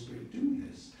the Holy Spirit doing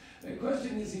this? The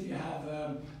question is, if you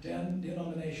have 10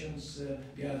 denominations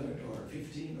gathered, or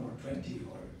 15, or 20,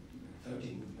 or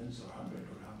 30 movements, or 100,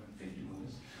 or 150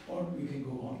 movements, or we can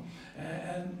go on,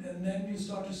 and then you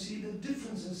start to see the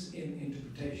differences in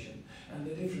interpretation, and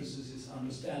the differences in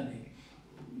understanding.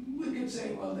 We could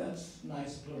say, well, that's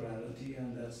nice plurality,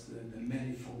 and that's the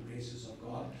manifold graces of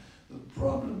God. The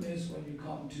problem is when you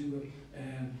come to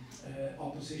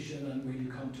opposition, and when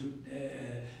you come to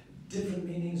different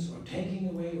meanings, or taking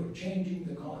away or changing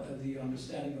the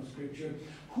understanding of Scripture,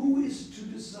 who is to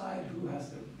decide who has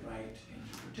the right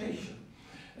interpretation?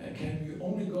 Can you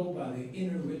only go by the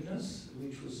inner witness,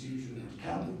 which was usually what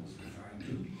Calvin was referring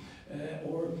to,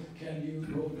 or can you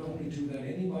go only to that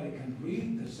anybody can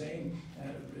read the same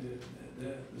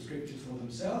the Scriptures for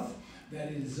themselves,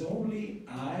 that it is only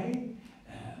I,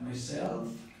 myself,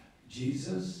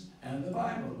 Jesus, and the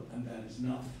Bible, and that is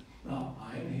enough. Now,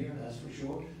 I am here, that's for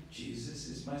sure. Jesus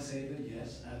is my Savior,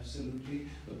 yes, absolutely.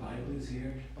 The Bible is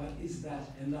here, but is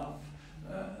that enough?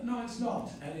 No, it's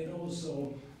not. And it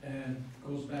also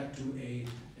goes back to a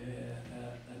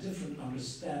different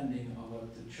understanding of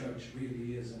what the church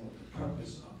really is and what the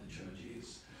purpose of the church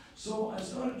is. So I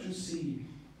started to see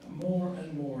more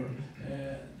and more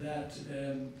that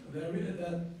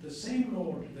the same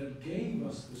Lord that gave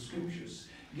us the Scriptures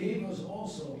gave us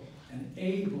also an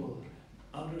able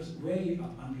way of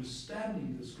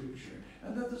understanding the Scripture,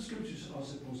 and that the Scriptures are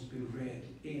supposed to be read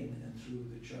in and through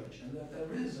the church, and that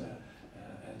there is a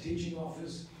teaching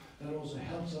office that also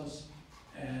helps us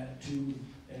to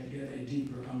get a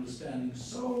deeper understanding,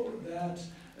 so that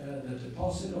the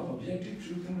deposit of objective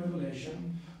truth and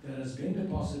revelation that has been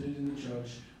deposited in the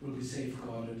church will be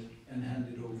safeguarded and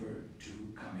handed over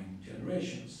to coming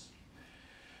generations.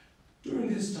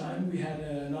 During this time, we had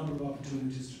a number of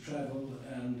opportunities to travel,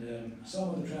 and some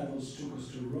of the travels took us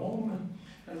to Rome,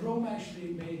 and Rome actually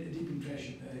made a deep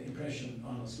impression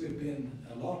on us. We've been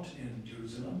a lot in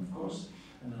Jerusalem, of course,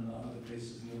 and in other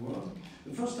places in the world.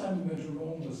 The first time we went to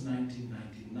Rome was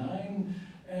 1999,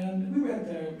 And we went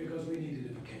there because we needed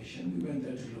a vacation. We went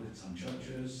there to look at some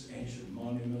churches, ancient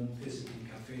monuments, visiting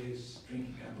cafes,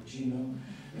 drinking cappuccino,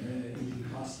 eating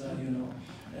pasta, you know.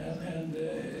 And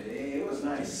it was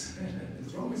nice.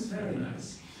 Rome is very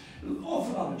nice. An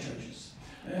awful lot of churches.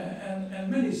 And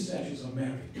many statues of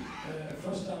Mary.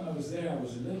 First time I was there, I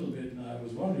was a little bit, and I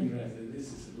was wondering whether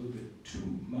this is a little bit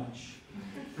too much.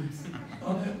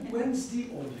 On a Wednesday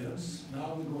audience,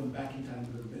 now we're going back in time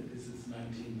a little bit, this is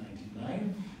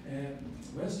 1999.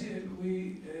 Wednesday,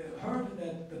 we heard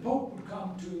that the Pope would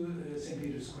come to St.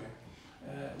 Peter's Square.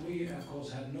 We, of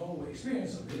course, had no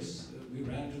experience of this. We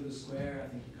ran to the square, I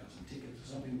think we got some tickets or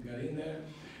something, we got in there.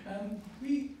 And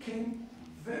we came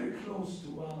very close to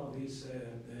one of these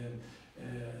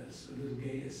little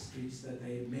gay streets that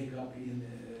they make up in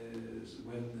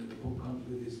when the Pope comes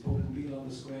with his Pope-mobile on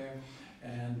the square,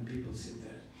 and people sit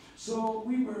there. So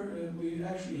we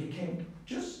actually, he came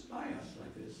just by us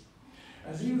like this.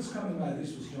 As he was coming by,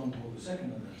 this was John Paul II at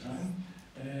that time,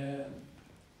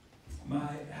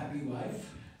 my happy wife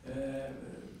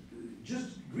just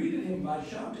greeted him by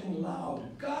shouting loud,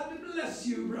 "God bless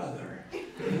you, brother."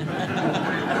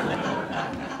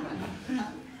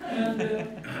 And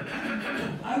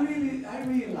I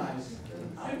realized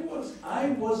that I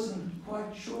wasn't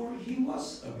quite sure he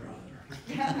was a brother.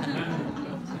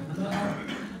 Now,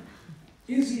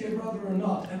 is he a brother or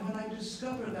not? And when I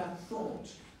discovered that thought,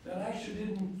 that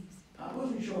I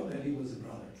wasn't sure that he was a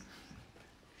brother,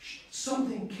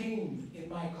 something came in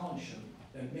my conscience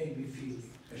that made me feel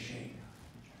ashamed.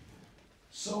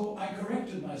 So I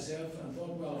corrected myself and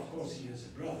thought, well, of course he is a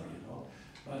brother, you know,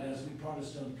 but as we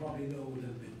Protestants probably know a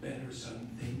little bit better certain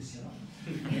things, you know.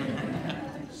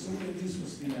 So this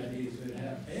was the idea we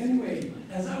have. Anyway,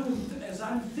 as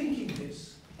I'm thinking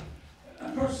this,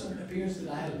 a person appears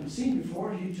that I hadn't seen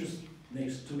before. He just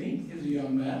next to me is a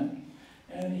young man,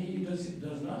 and he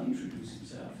does not introduce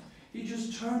himself. He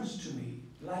just turns to me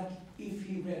like if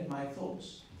he read my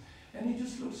thoughts. And he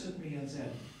just looks at me and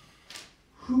said,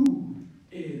 "Who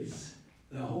is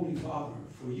the Holy Father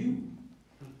for you?"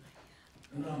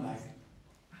 And I'm like,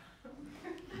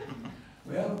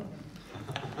 well,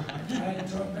 I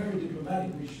turned very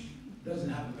diplomatic, which doesn't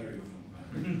happen very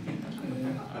often.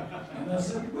 And I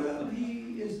said, well,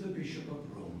 he is the Bishop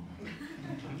of Rome.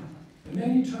 And then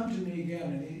he turned to me again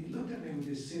and he looked at me with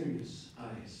his serious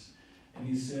eyes. And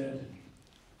he said,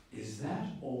 "Is that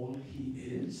all he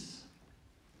is?"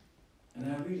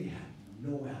 And I really had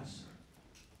no answer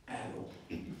at all.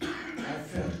 I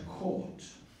felt caught.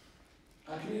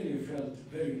 I clearly felt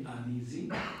very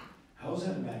uneasy. I also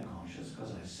had a bad conscience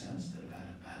because I sensed that I had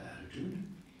a bad attitude.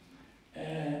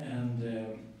 And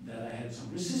that I had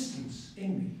some resistance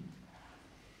in me.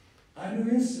 I knew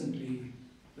instantly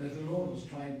that the Lord was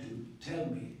trying to tell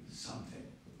me something.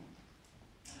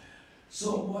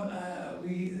 So what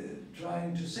we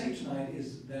trying to say tonight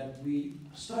is that we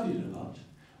studied a lot.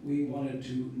 We wanted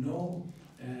to know,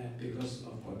 because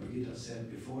of what Birgitta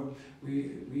said before,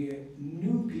 we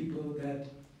knew people that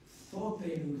thought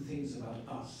they knew things about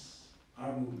us,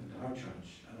 our movement, our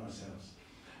church, and ourselves.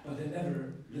 But they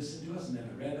never listened to us,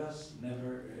 never read us,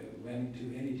 never went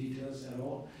into any details at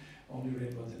all, only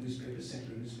read what the newspapers,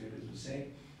 secular newspapers would say.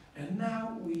 And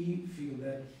now we feel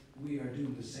that we are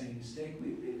doing the same mistake.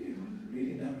 We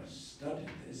really never studied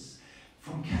this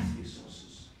from Catholic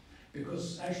sources,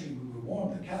 because actually we were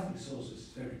warned that Catholic sources is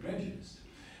very prejudiced.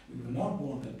 We were not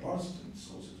warned that Protestant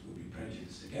sources would be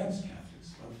prejudiced against Catholics,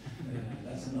 but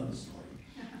that's another story.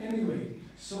 Anyway,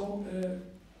 so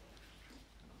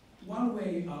one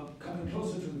way of coming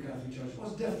closer to the Catholic Church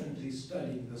was definitely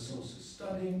studying the sources,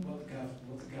 studying what the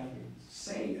Catholics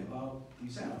say about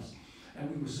themselves. And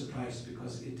we were surprised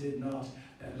because it did not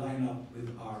line up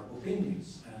with our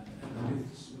opinions and the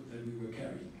myths that we were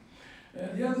carrying.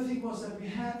 The other thing was that we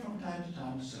had from time to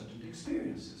time certain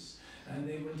experiences, and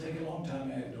they will take a long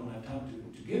time. I don't have time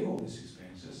to give all these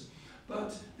experiences,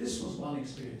 but this was one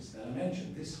experience that I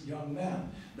mentioned, this young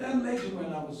man. Then later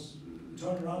when I was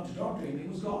turned around to talk to him, he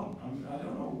was gone. I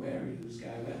don't know where this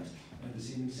guy went. I've never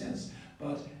seen him since,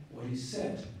 but what he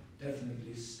said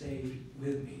definitely stayed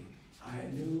with me. I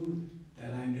knew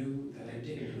that I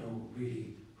didn't know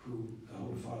really who the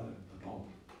Holy Father, the Pope,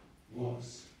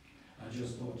 was. I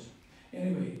just thought.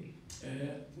 Anyway,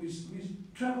 we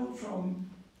traveled from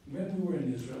when we were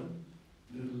in Israel,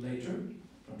 a little later,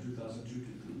 from 2002 to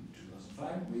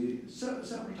 2005, we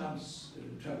several times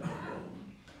traveled abroad.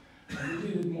 And we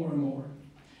did it more and more.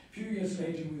 A few years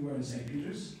later, we were in St.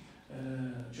 Peter's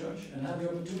church and had the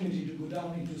opportunity to go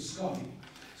down into Skavi.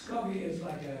 Skavi is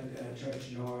like a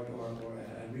churchyard or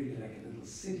really like a little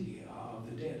city of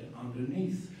the dead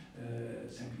underneath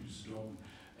St. Peter's Dome.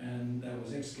 and that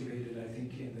was excavated, I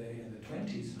think, in the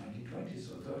 20s,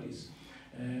 1920s or 30s,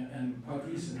 and quite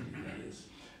recently, that is.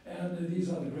 And these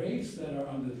are the graves that are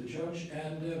under the church,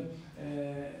 and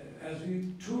as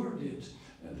we toured it,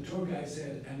 the tour guide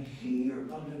said, and here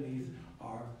underneath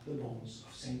are the bones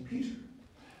of St. Peter.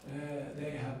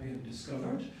 They have been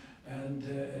discovered, and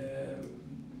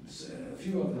a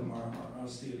few of them are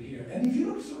still here. And if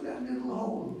you look through that little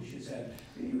hole, she said,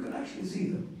 you can actually see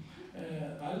them.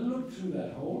 I looked through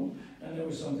that hole, and there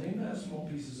was something, small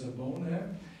pieces of bone there,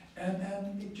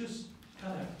 and it just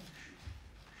kind of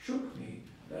shook me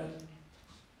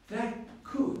that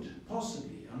could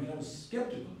possibly, I mean, I was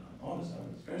skeptical, I'm honest,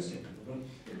 I was very skeptical, but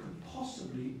it could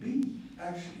possibly be,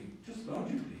 actually, just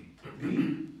logically,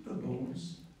 be the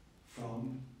bones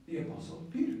from the Apostle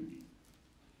Peter.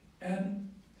 And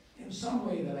in some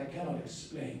way that I cannot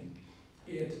explain,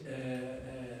 it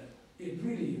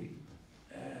really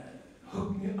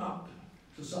hooked me up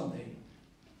to something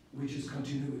which is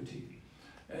continuity.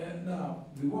 Now,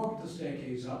 we walk the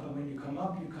staircase up, and when you come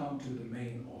up, you come to the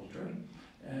main altar,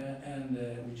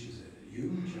 which is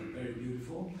huge and very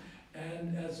beautiful.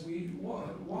 And as we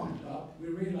walked up, we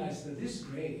realized that this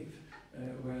grave,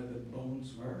 where the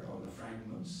bones were, or the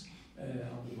fragments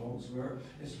of the bones were,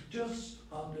 is just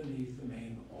underneath the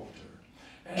main altar.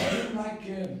 And like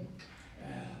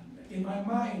in my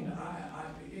mind,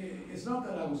 it's not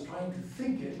that I was trying to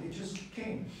think it, it just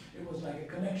came. It was like a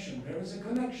connection. There is a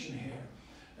connection here.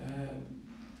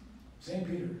 St.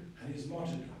 Peter and his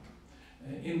martyrdom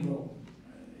in Rome.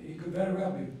 He could very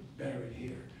well be buried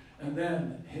here. And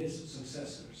then his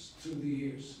successors through the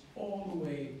years, all the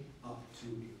way up to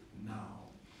now.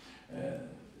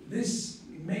 This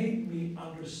made me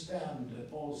understand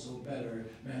also better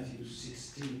Matthew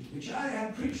 16, which I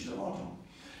have preached a lot on.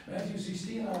 Matthew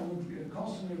 16, I would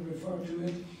constantly refer to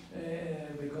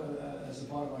it because, as a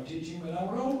part of our teaching, but I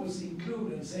would always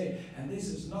include and say, and this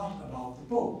is not about the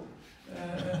Pope.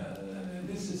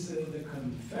 This is the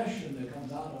confession that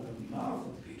comes out of the mouth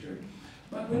of Peter.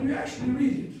 But when you actually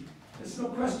read it, there's no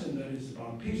question that it's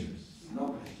about Peter. There's no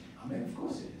question. I mean, of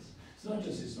course it is. It's not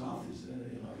just his mouth. It's,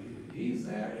 he's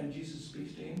there, and Jesus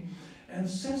speaks to him, and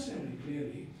says very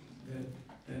clearly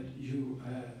that you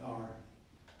are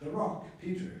the rock,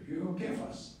 Peter. You are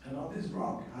Cephas, and on this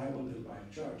rock I will build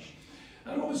my church.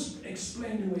 I always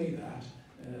explained away that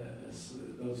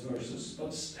those verses,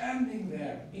 but standing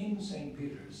there in St.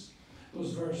 Peter's,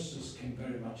 those verses came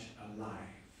very much alive.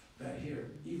 That here,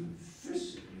 even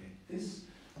physically, this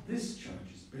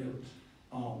church is built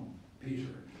on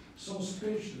Peter. So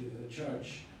spiritually, the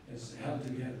church is held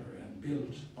together and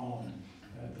built on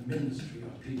the ministry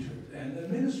of Peter, and the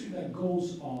ministry that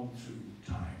goes on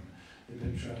through time, the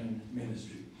Petrine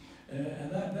ministry.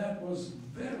 And that was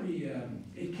very,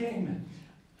 it came,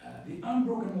 the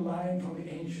unbroken line from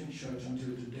the ancient church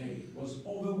until today was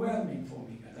overwhelming for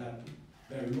me at that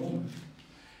very moment.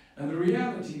 And the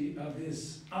reality of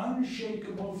this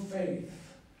unshakable faith,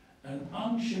 an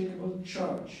unshakable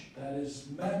church that has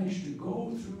managed to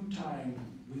go through time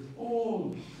with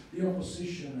all the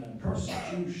opposition and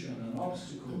persecution and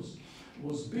obstacles,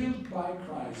 was built by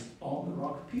Christ on the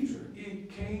rock Peter. It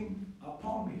came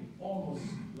upon me almost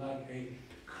like a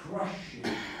crushing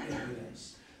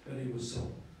evidence that it was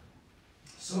so.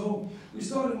 So we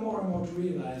started more and more to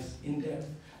realize in depth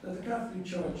that the Catholic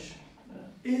Church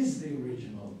is the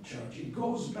original church. It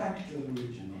goes back to the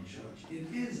original church. It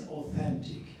is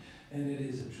authentic, and it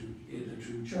is a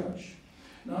true church.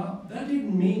 Now, that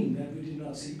didn't mean that we did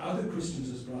not see other Christians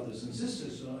as brothers and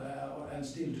sisters, and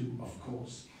still do, of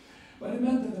course. But it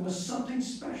meant that there was something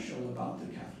special about the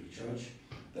Catholic Church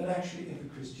that actually every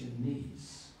Christian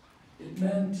needs. It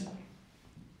meant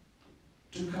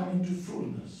to come into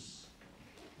fullness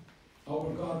of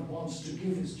what God wants to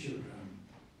give his children.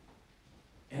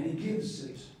 And he gives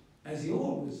it, as he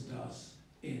always does,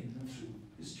 in and through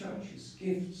his church. His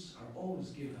gifts are always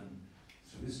given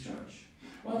through his church.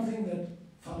 One thing that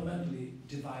fundamentally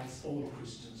divides all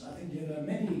Christians, I think there are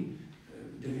many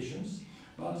divisions,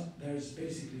 but there's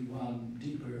basically one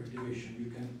deeper division.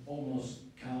 You can almost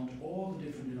count all the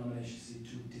different denominations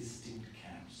into distinct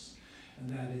camps,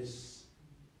 and that is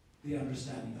the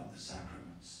understanding of the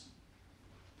sacraments.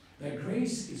 That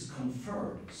grace is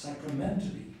conferred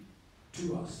sacramentally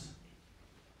to us.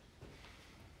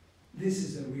 This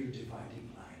is a real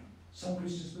dividing line. Some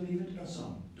Christians believe it and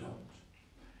some don't.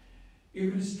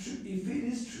 If it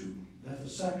is true that the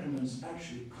sacraments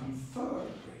actually confer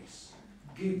grace,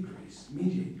 give grace,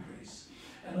 mediate grace,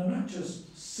 and are not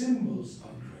just symbols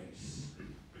of grace,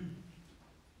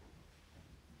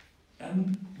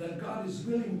 and that God is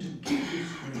willing to give His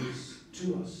grace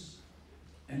to us,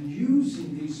 and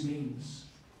using these means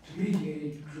to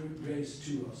mediate grace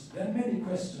to us, then many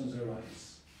questions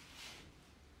arise.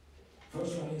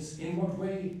 First one is, in what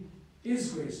way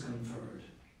is grace conferred?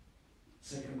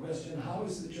 Second question, how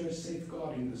is the church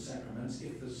safeguarding the sacraments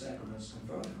if the sacraments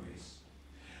confer grace?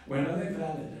 When are they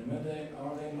valid and when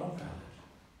are they not valid?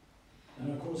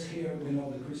 And of course here we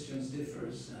know the Christians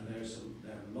differs, and there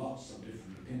are lots of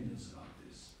different opinions about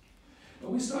this.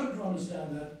 But we started to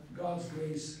understand that God's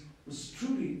grace was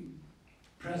truly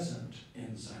present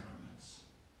in the sacraments.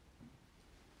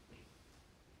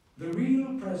 The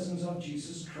real presence of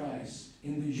Jesus Christ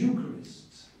in the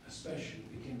Eucharist especially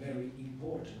became very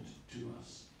important to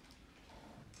us.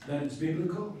 That it's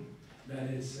biblical, that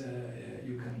it's,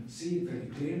 you can see it very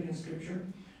clearly in Scripture,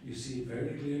 you see it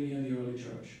very clearly in the early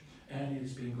church, and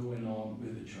it's been going on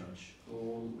with the church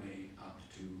all the way up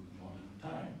to modern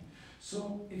time.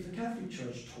 So if the Catholic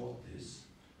Church taught this,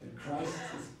 that Christ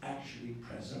is actually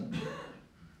present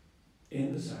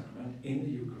in the sacrament, in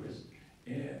the Eucharist,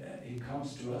 he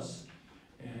comes to us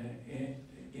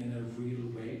in a real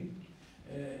way.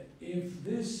 If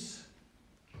this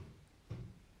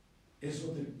is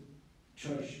what the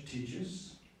Church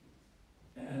teaches,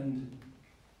 and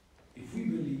if we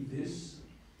believe this,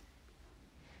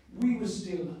 we were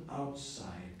still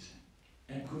outside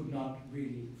and could not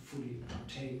really fully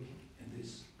partake in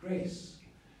this grace.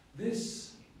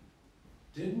 This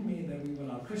didn't mean that we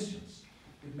were not Christians.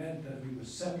 It meant that we were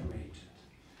separated,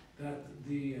 that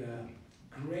the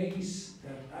grace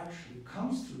that actually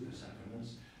comes through the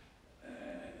sacraments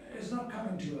is not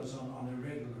coming to us on a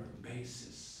regular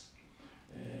basis,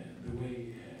 the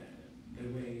way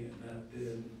that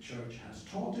the Church has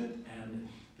taught it and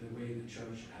the way the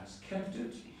Church has kept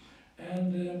it.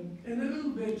 And in a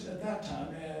little bit at that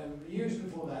time, years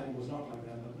before that, it was not like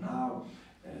that, but now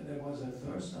there was a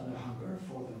thirst and a hunger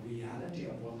for the reality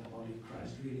of what the body of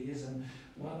Christ really is. And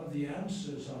one of the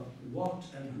answers of what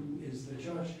and who is the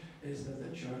Church is that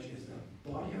the Church is the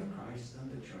body of Christ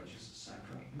and the Church is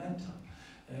sacramental.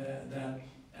 That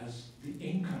as the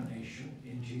incarnation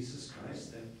in Jesus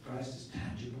Christ, that Christ is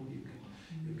tangible, you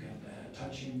can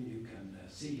touch him, you can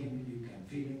see him, you can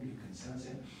feel him, you can sense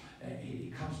him.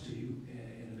 He comes to you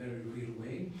in a very real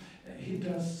way. He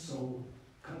does so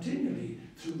continually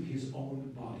through his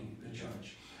own body, the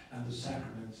Church. And the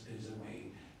sacraments is a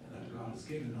way that God has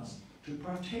given us to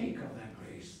partake of that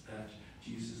grace that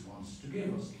Jesus wants to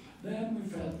give us. Then we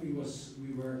felt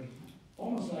we were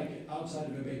almost like outside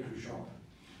of a bakery shop.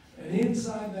 And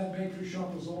inside that bakery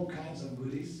shop was all kinds of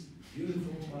goodies,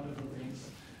 beautiful, wonderful things.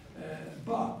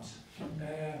 But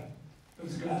there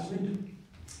was a glass window.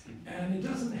 And it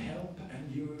doesn't help,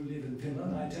 and you live in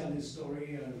Finland. I tell this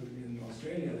story in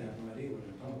Australia, they have no idea what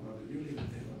I'm talking about, but you live in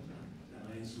Finland, and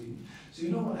I in Sweden. So you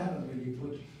know what happens when you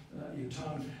put your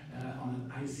tongue on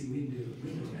an icy window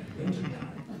at winter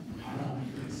time.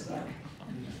 It's stuck.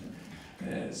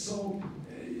 So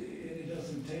it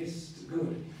doesn't taste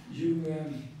good. You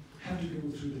have to go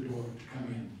through the door to come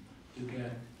in to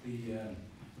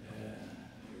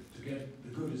get the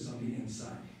goodies on the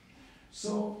inside.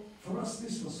 So for us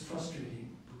this was frustrating,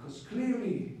 because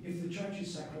clearly if the Church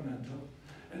is sacramental,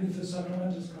 and if the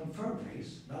sacramentals confer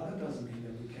grace, now that doesn't mean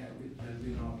that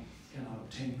we cannot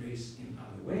obtain grace in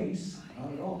other ways,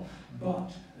 not at all.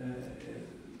 But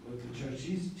what the Church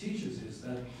teaches is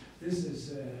that this is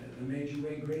the major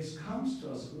way grace comes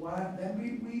to us. Why? Then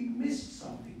we miss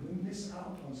something, we miss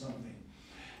out on something.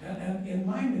 And in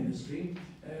my ministry,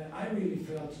 I really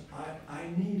felt I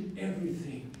need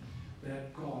everything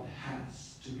that God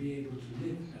has to be able to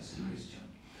live as a Christian.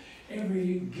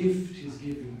 Every gift he's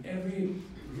giving, every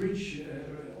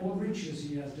all riches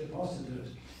he has deposited,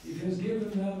 if he has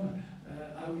given them,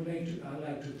 I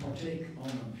like to partake on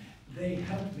them. They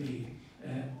help me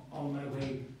on my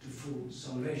way to full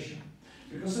salvation.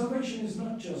 Because salvation is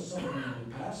not just something in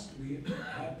the past. We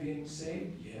have been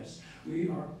saved, yes. We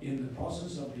are in the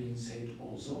process of being saved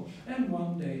also. And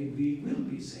one day we will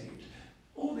be saved.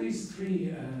 All these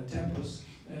three temples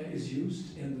is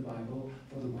used in the Bible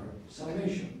for the word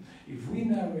salvation. If we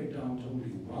narrow it down to only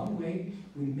one way,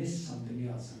 we miss something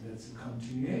else, and that's a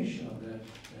continuation of the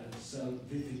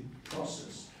salvific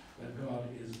process that God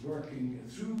is working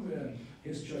through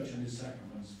his church and his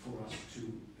sacraments for us to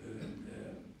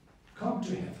come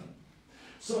to heaven.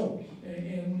 So,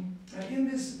 in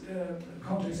this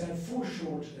context, I have four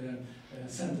short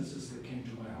sentences that came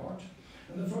to my heart.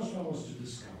 And the first one was to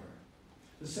discover.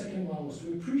 The second one was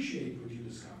to appreciate what you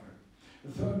discovered.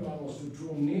 The third one was to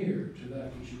draw near to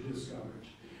that which you discovered.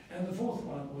 And the fourth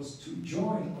one was to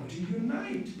join or to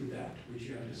unite with that which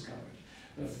you have discovered.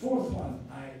 The fourth one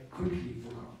I quickly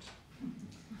forgot.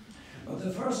 But the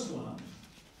first one,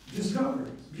 discover.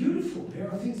 Beautiful.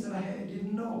 There are things that I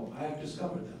didn't know. I have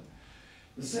discovered them.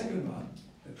 The second one,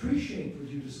 appreciate what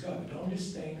you discover. Don't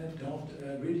disdain it. Don't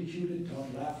ridicule it.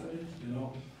 Don't laugh at it. You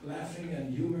know, laughing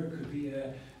and humor could be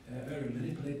a very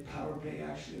manipulated power play,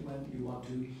 actually, when you want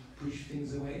to push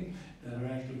things away that are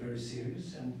actually very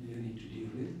serious and you need to deal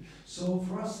with. So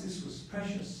for us, this was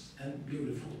precious and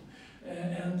beautiful.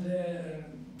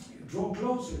 Draw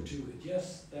closer to it.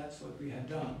 Yes, that's what we had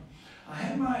done. I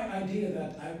had my idea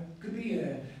that I could be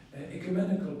an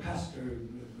ecumenical pastor,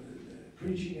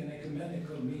 preaching in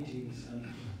ecumenical meetings and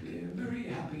very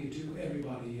happy to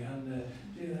everybody, and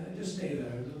just stay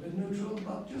there, a little bit neutral,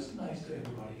 but just nice to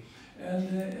everybody. And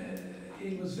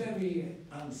it was very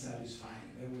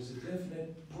unsatisfying. There was a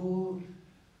definite pull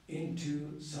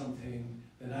into something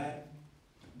that I,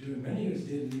 during many years,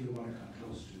 didn't even want to come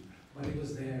close to. But it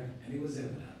was there, and it was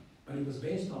evident. But it was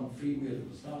based on free will. It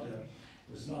was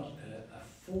not a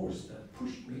force that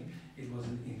pushed me. It was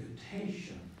an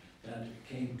invitation that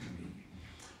came to me.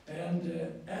 And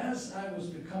as I was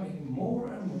becoming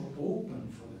more and more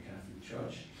open for the Catholic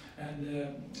Church, and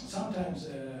sometimes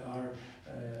and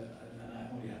I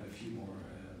only have a few more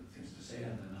things to say,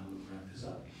 and then I will wrap this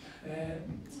up.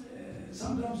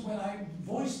 Sometimes when I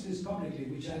voiced this publicly,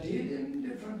 which I did in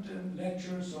different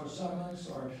lectures or sermons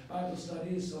or Bible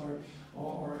studies or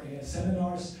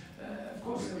seminars, of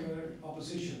course there were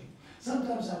opposition.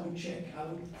 Sometimes I would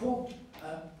quote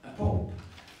a pope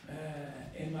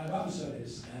in my Bible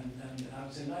studies, and I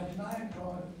would say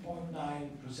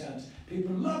 99.9%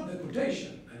 people loved the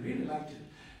quotation. I really liked it.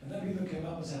 And then people came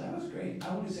up and said, that was great. I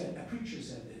only said, a preacher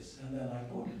said this, and then I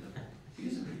quoted the pope.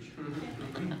 He's a preacher.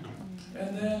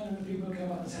 And then people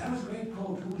came up and said, that was a great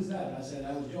quote. Who was that? I said,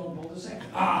 that was John Paul II.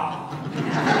 Ah!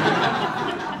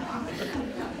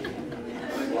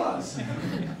 Well, it was.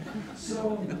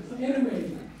 So,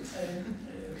 anyway,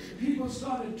 people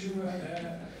started to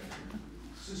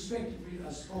suspect. I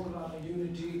spoke about a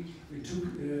unity. We took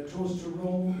tours to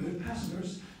Rome with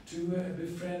pastors to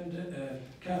befriend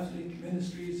Catholic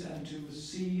ministries and to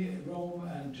see Rome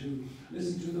and to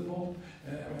listen to the Pope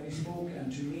when he spoke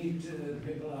and to meet the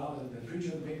papal house, the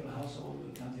preacher of the papal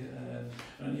household,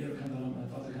 Raniero Cantalamessa,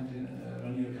 Father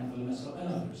Raniero Cantalamessa, and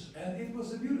others. And it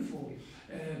was a beautiful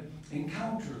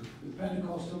encounter with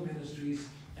Pentecostal ministries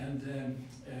and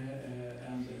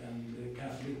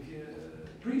Catholic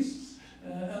priests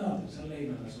and others, and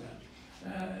laymen as well.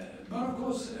 But of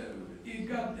course, it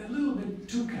got a little bit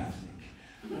too Catholic.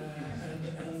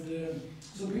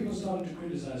 So people started to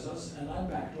criticize us, and I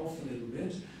backed off a little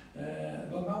bit.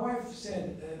 But my wife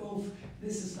said, Ulf,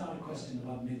 this is not a question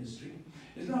about ministry.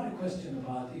 It's not a question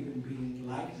about even being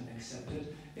liked and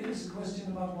accepted. It is a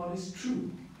question about what is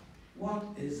true. What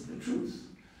is the truth?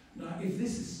 Now, if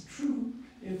this is true,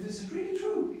 if this is really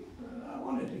true, I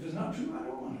want it. If it's not true, I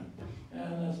don't want it.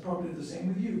 And that's probably the same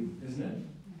with you, isn't it?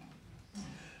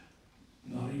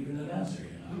 Not even an answer,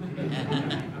 you know.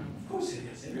 Of course it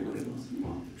is. Everybody wants to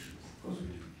want the truth. Of course we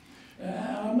do.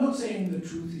 I'm not saying the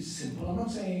truth is simple. I'm not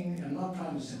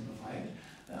trying to simplify it.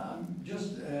 I'm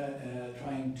just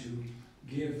trying to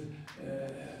give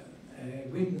a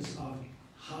witness of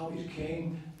how it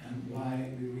came and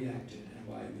why we reacted and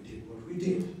why we did what we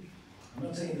did. I'm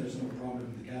not saying there's no problem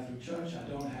in the Catholic Church. I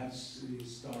don't have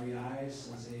starry eyes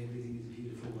and say everything is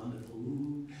beautiful, wonderful.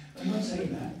 Ooh. I'm not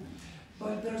saying that.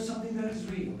 But there's something that is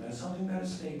real, there's something that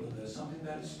is stable, there's something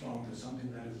that is strong, there's something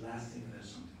that is lasting,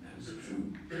 there's something that is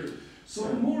true.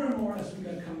 So more and more as we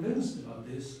got convinced about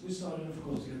this, we started, of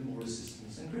course, to get more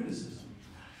resistance and criticism.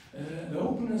 The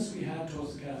openness we had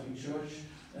towards the Catholic Church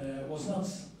was not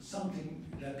something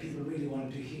that people really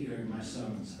wanted to hear in my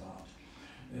sermons about.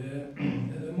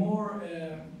 The more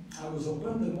I was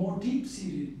open, the more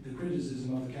deep-seated the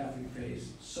criticism of the Catholic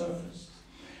faith surfaced.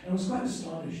 And it was quite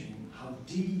astonishing how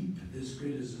deep this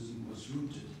criticism was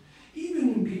rooted,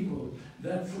 even in people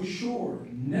that for sure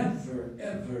never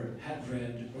ever had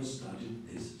read or studied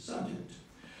this subject.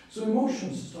 So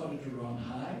emotions started to run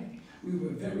high. We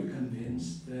were very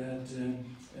convinced that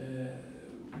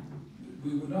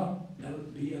we would not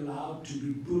be allowed to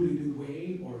be bullied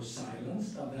away or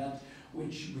silenced of that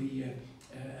which we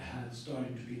had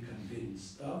started to be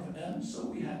convinced of, and so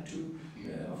we had to,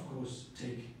 of course,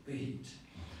 take the heat.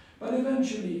 But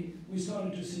eventually, we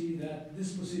started to see that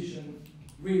this position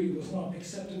really was not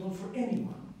acceptable for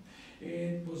anyone.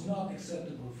 It was not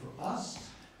acceptable for us.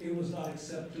 It was not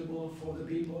acceptable for the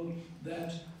people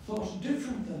that thought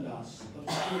different than us, but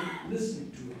still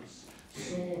listening to us.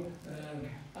 So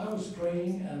I was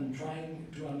praying and trying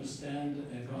to understand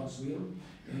God's will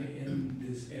in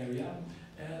this area.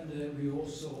 And we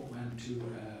also went to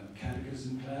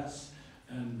catechism class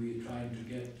and we tried to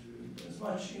get as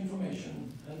much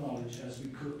information and knowledge as we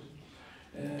could.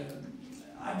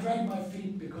 I dragged my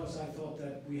feet because I thought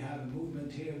that we have a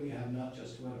movement here. We have not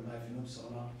just Word of Life in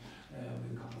Uppsala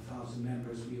with a couple of thousand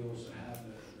members. We also have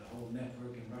the whole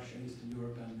network in Russia, Eastern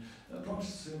Europe, and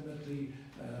approximately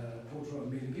a quarter of a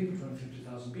million people,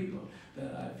 250,000 people,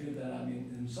 that I feel that I'm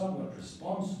in somewhat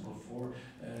responsible for.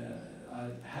 I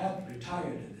had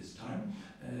retired at this time,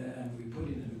 and we put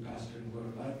in a new pastor in Word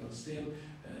of Life, but still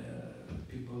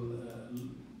people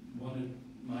wanted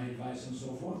my advice and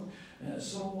so forth.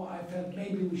 So I felt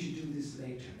maybe we should do this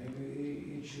later.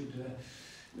 Maybe it should.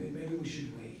 Maybe we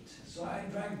should wait. So I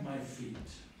dragged my feet.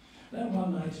 Then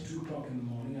one night, 2 o'clock in the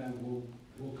morning, I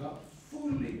woke up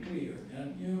fully clear.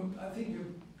 And I think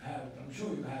I'm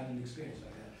sure you've had an experience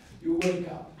like that. You wake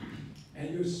up and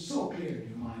you're so clear in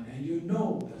your mind, and you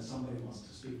know that somebody wants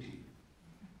to speak to you.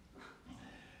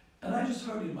 And I just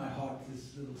heard in my heart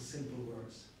these little simple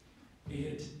words: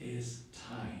 it is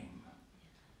time.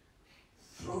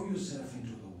 Throw yourself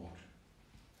into the water.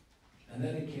 And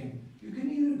then it came, you can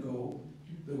either go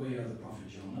the way of the prophet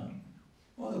Jonah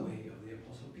or the way of the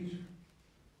apostle Peter.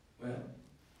 Well,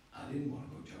 I didn't want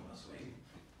to go Jonah's way,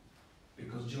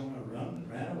 because Jonah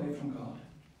ran away from God.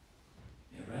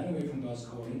 He ran away from God's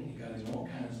calling. He got in all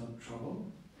kinds of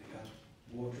trouble. He got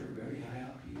water very high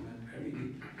up. He went very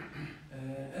deep.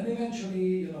 And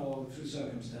eventually, through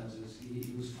circumstances,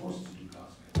 he was forced to do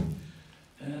God's will.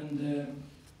 And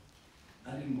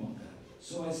I didn't want that.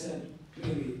 So I said,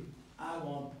 clearly, I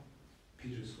want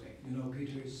Peter's way.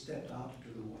 Peter stepped out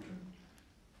into the water,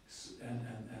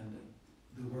 and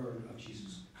the word of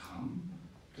Jesus come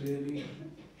clearly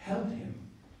held him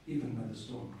even when the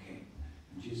storm came.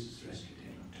 And Jesus rescued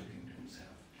him and took him to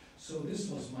himself. So this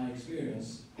was my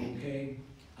experience. Okay,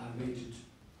 I waited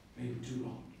maybe too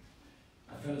long.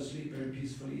 I fell asleep very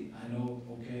peacefully. I know,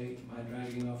 okay, my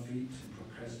dragging of feet and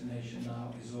procrastination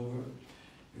now is over.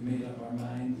 We made up our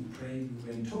mind, we prayed, we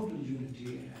were in total unity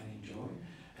and in joy.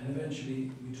 And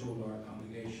eventually we told our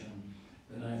congregation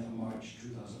the 9th of March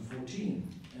 2014.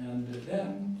 And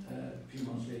then, a few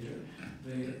months later,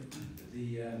 the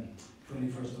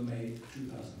 21st of May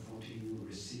 2014, we were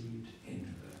received into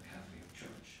the Catholic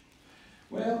Church.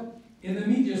 Well, in the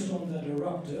media storm that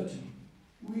erupted,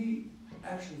 we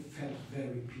actually felt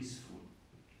very peaceful.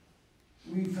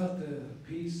 We felt the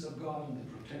peace of God and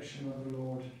the protection of the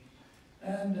Lord,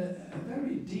 and a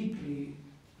very deeply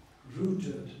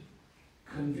rooted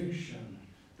conviction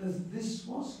that this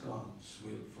was God's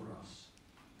will for us,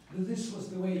 that this was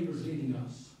the way He was leading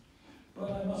us.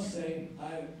 But I must say,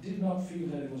 I did not feel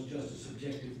that it was just a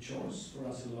subjective choice for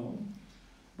us alone,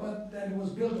 but that it was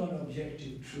built on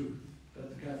objective truth, that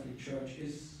the Catholic Church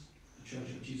is the Church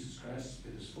of Jesus Christ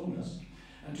with His fullness,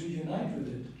 and to unite with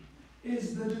it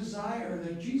is the desire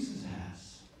that Jesus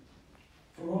has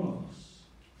for all of us.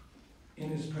 In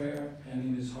His prayer and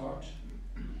in His heart,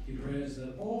 He prays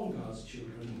that all God's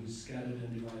children who is scattered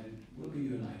and divided will be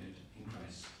united in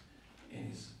Christ, in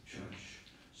His church.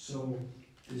 So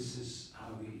this is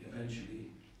how we eventually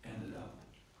ended up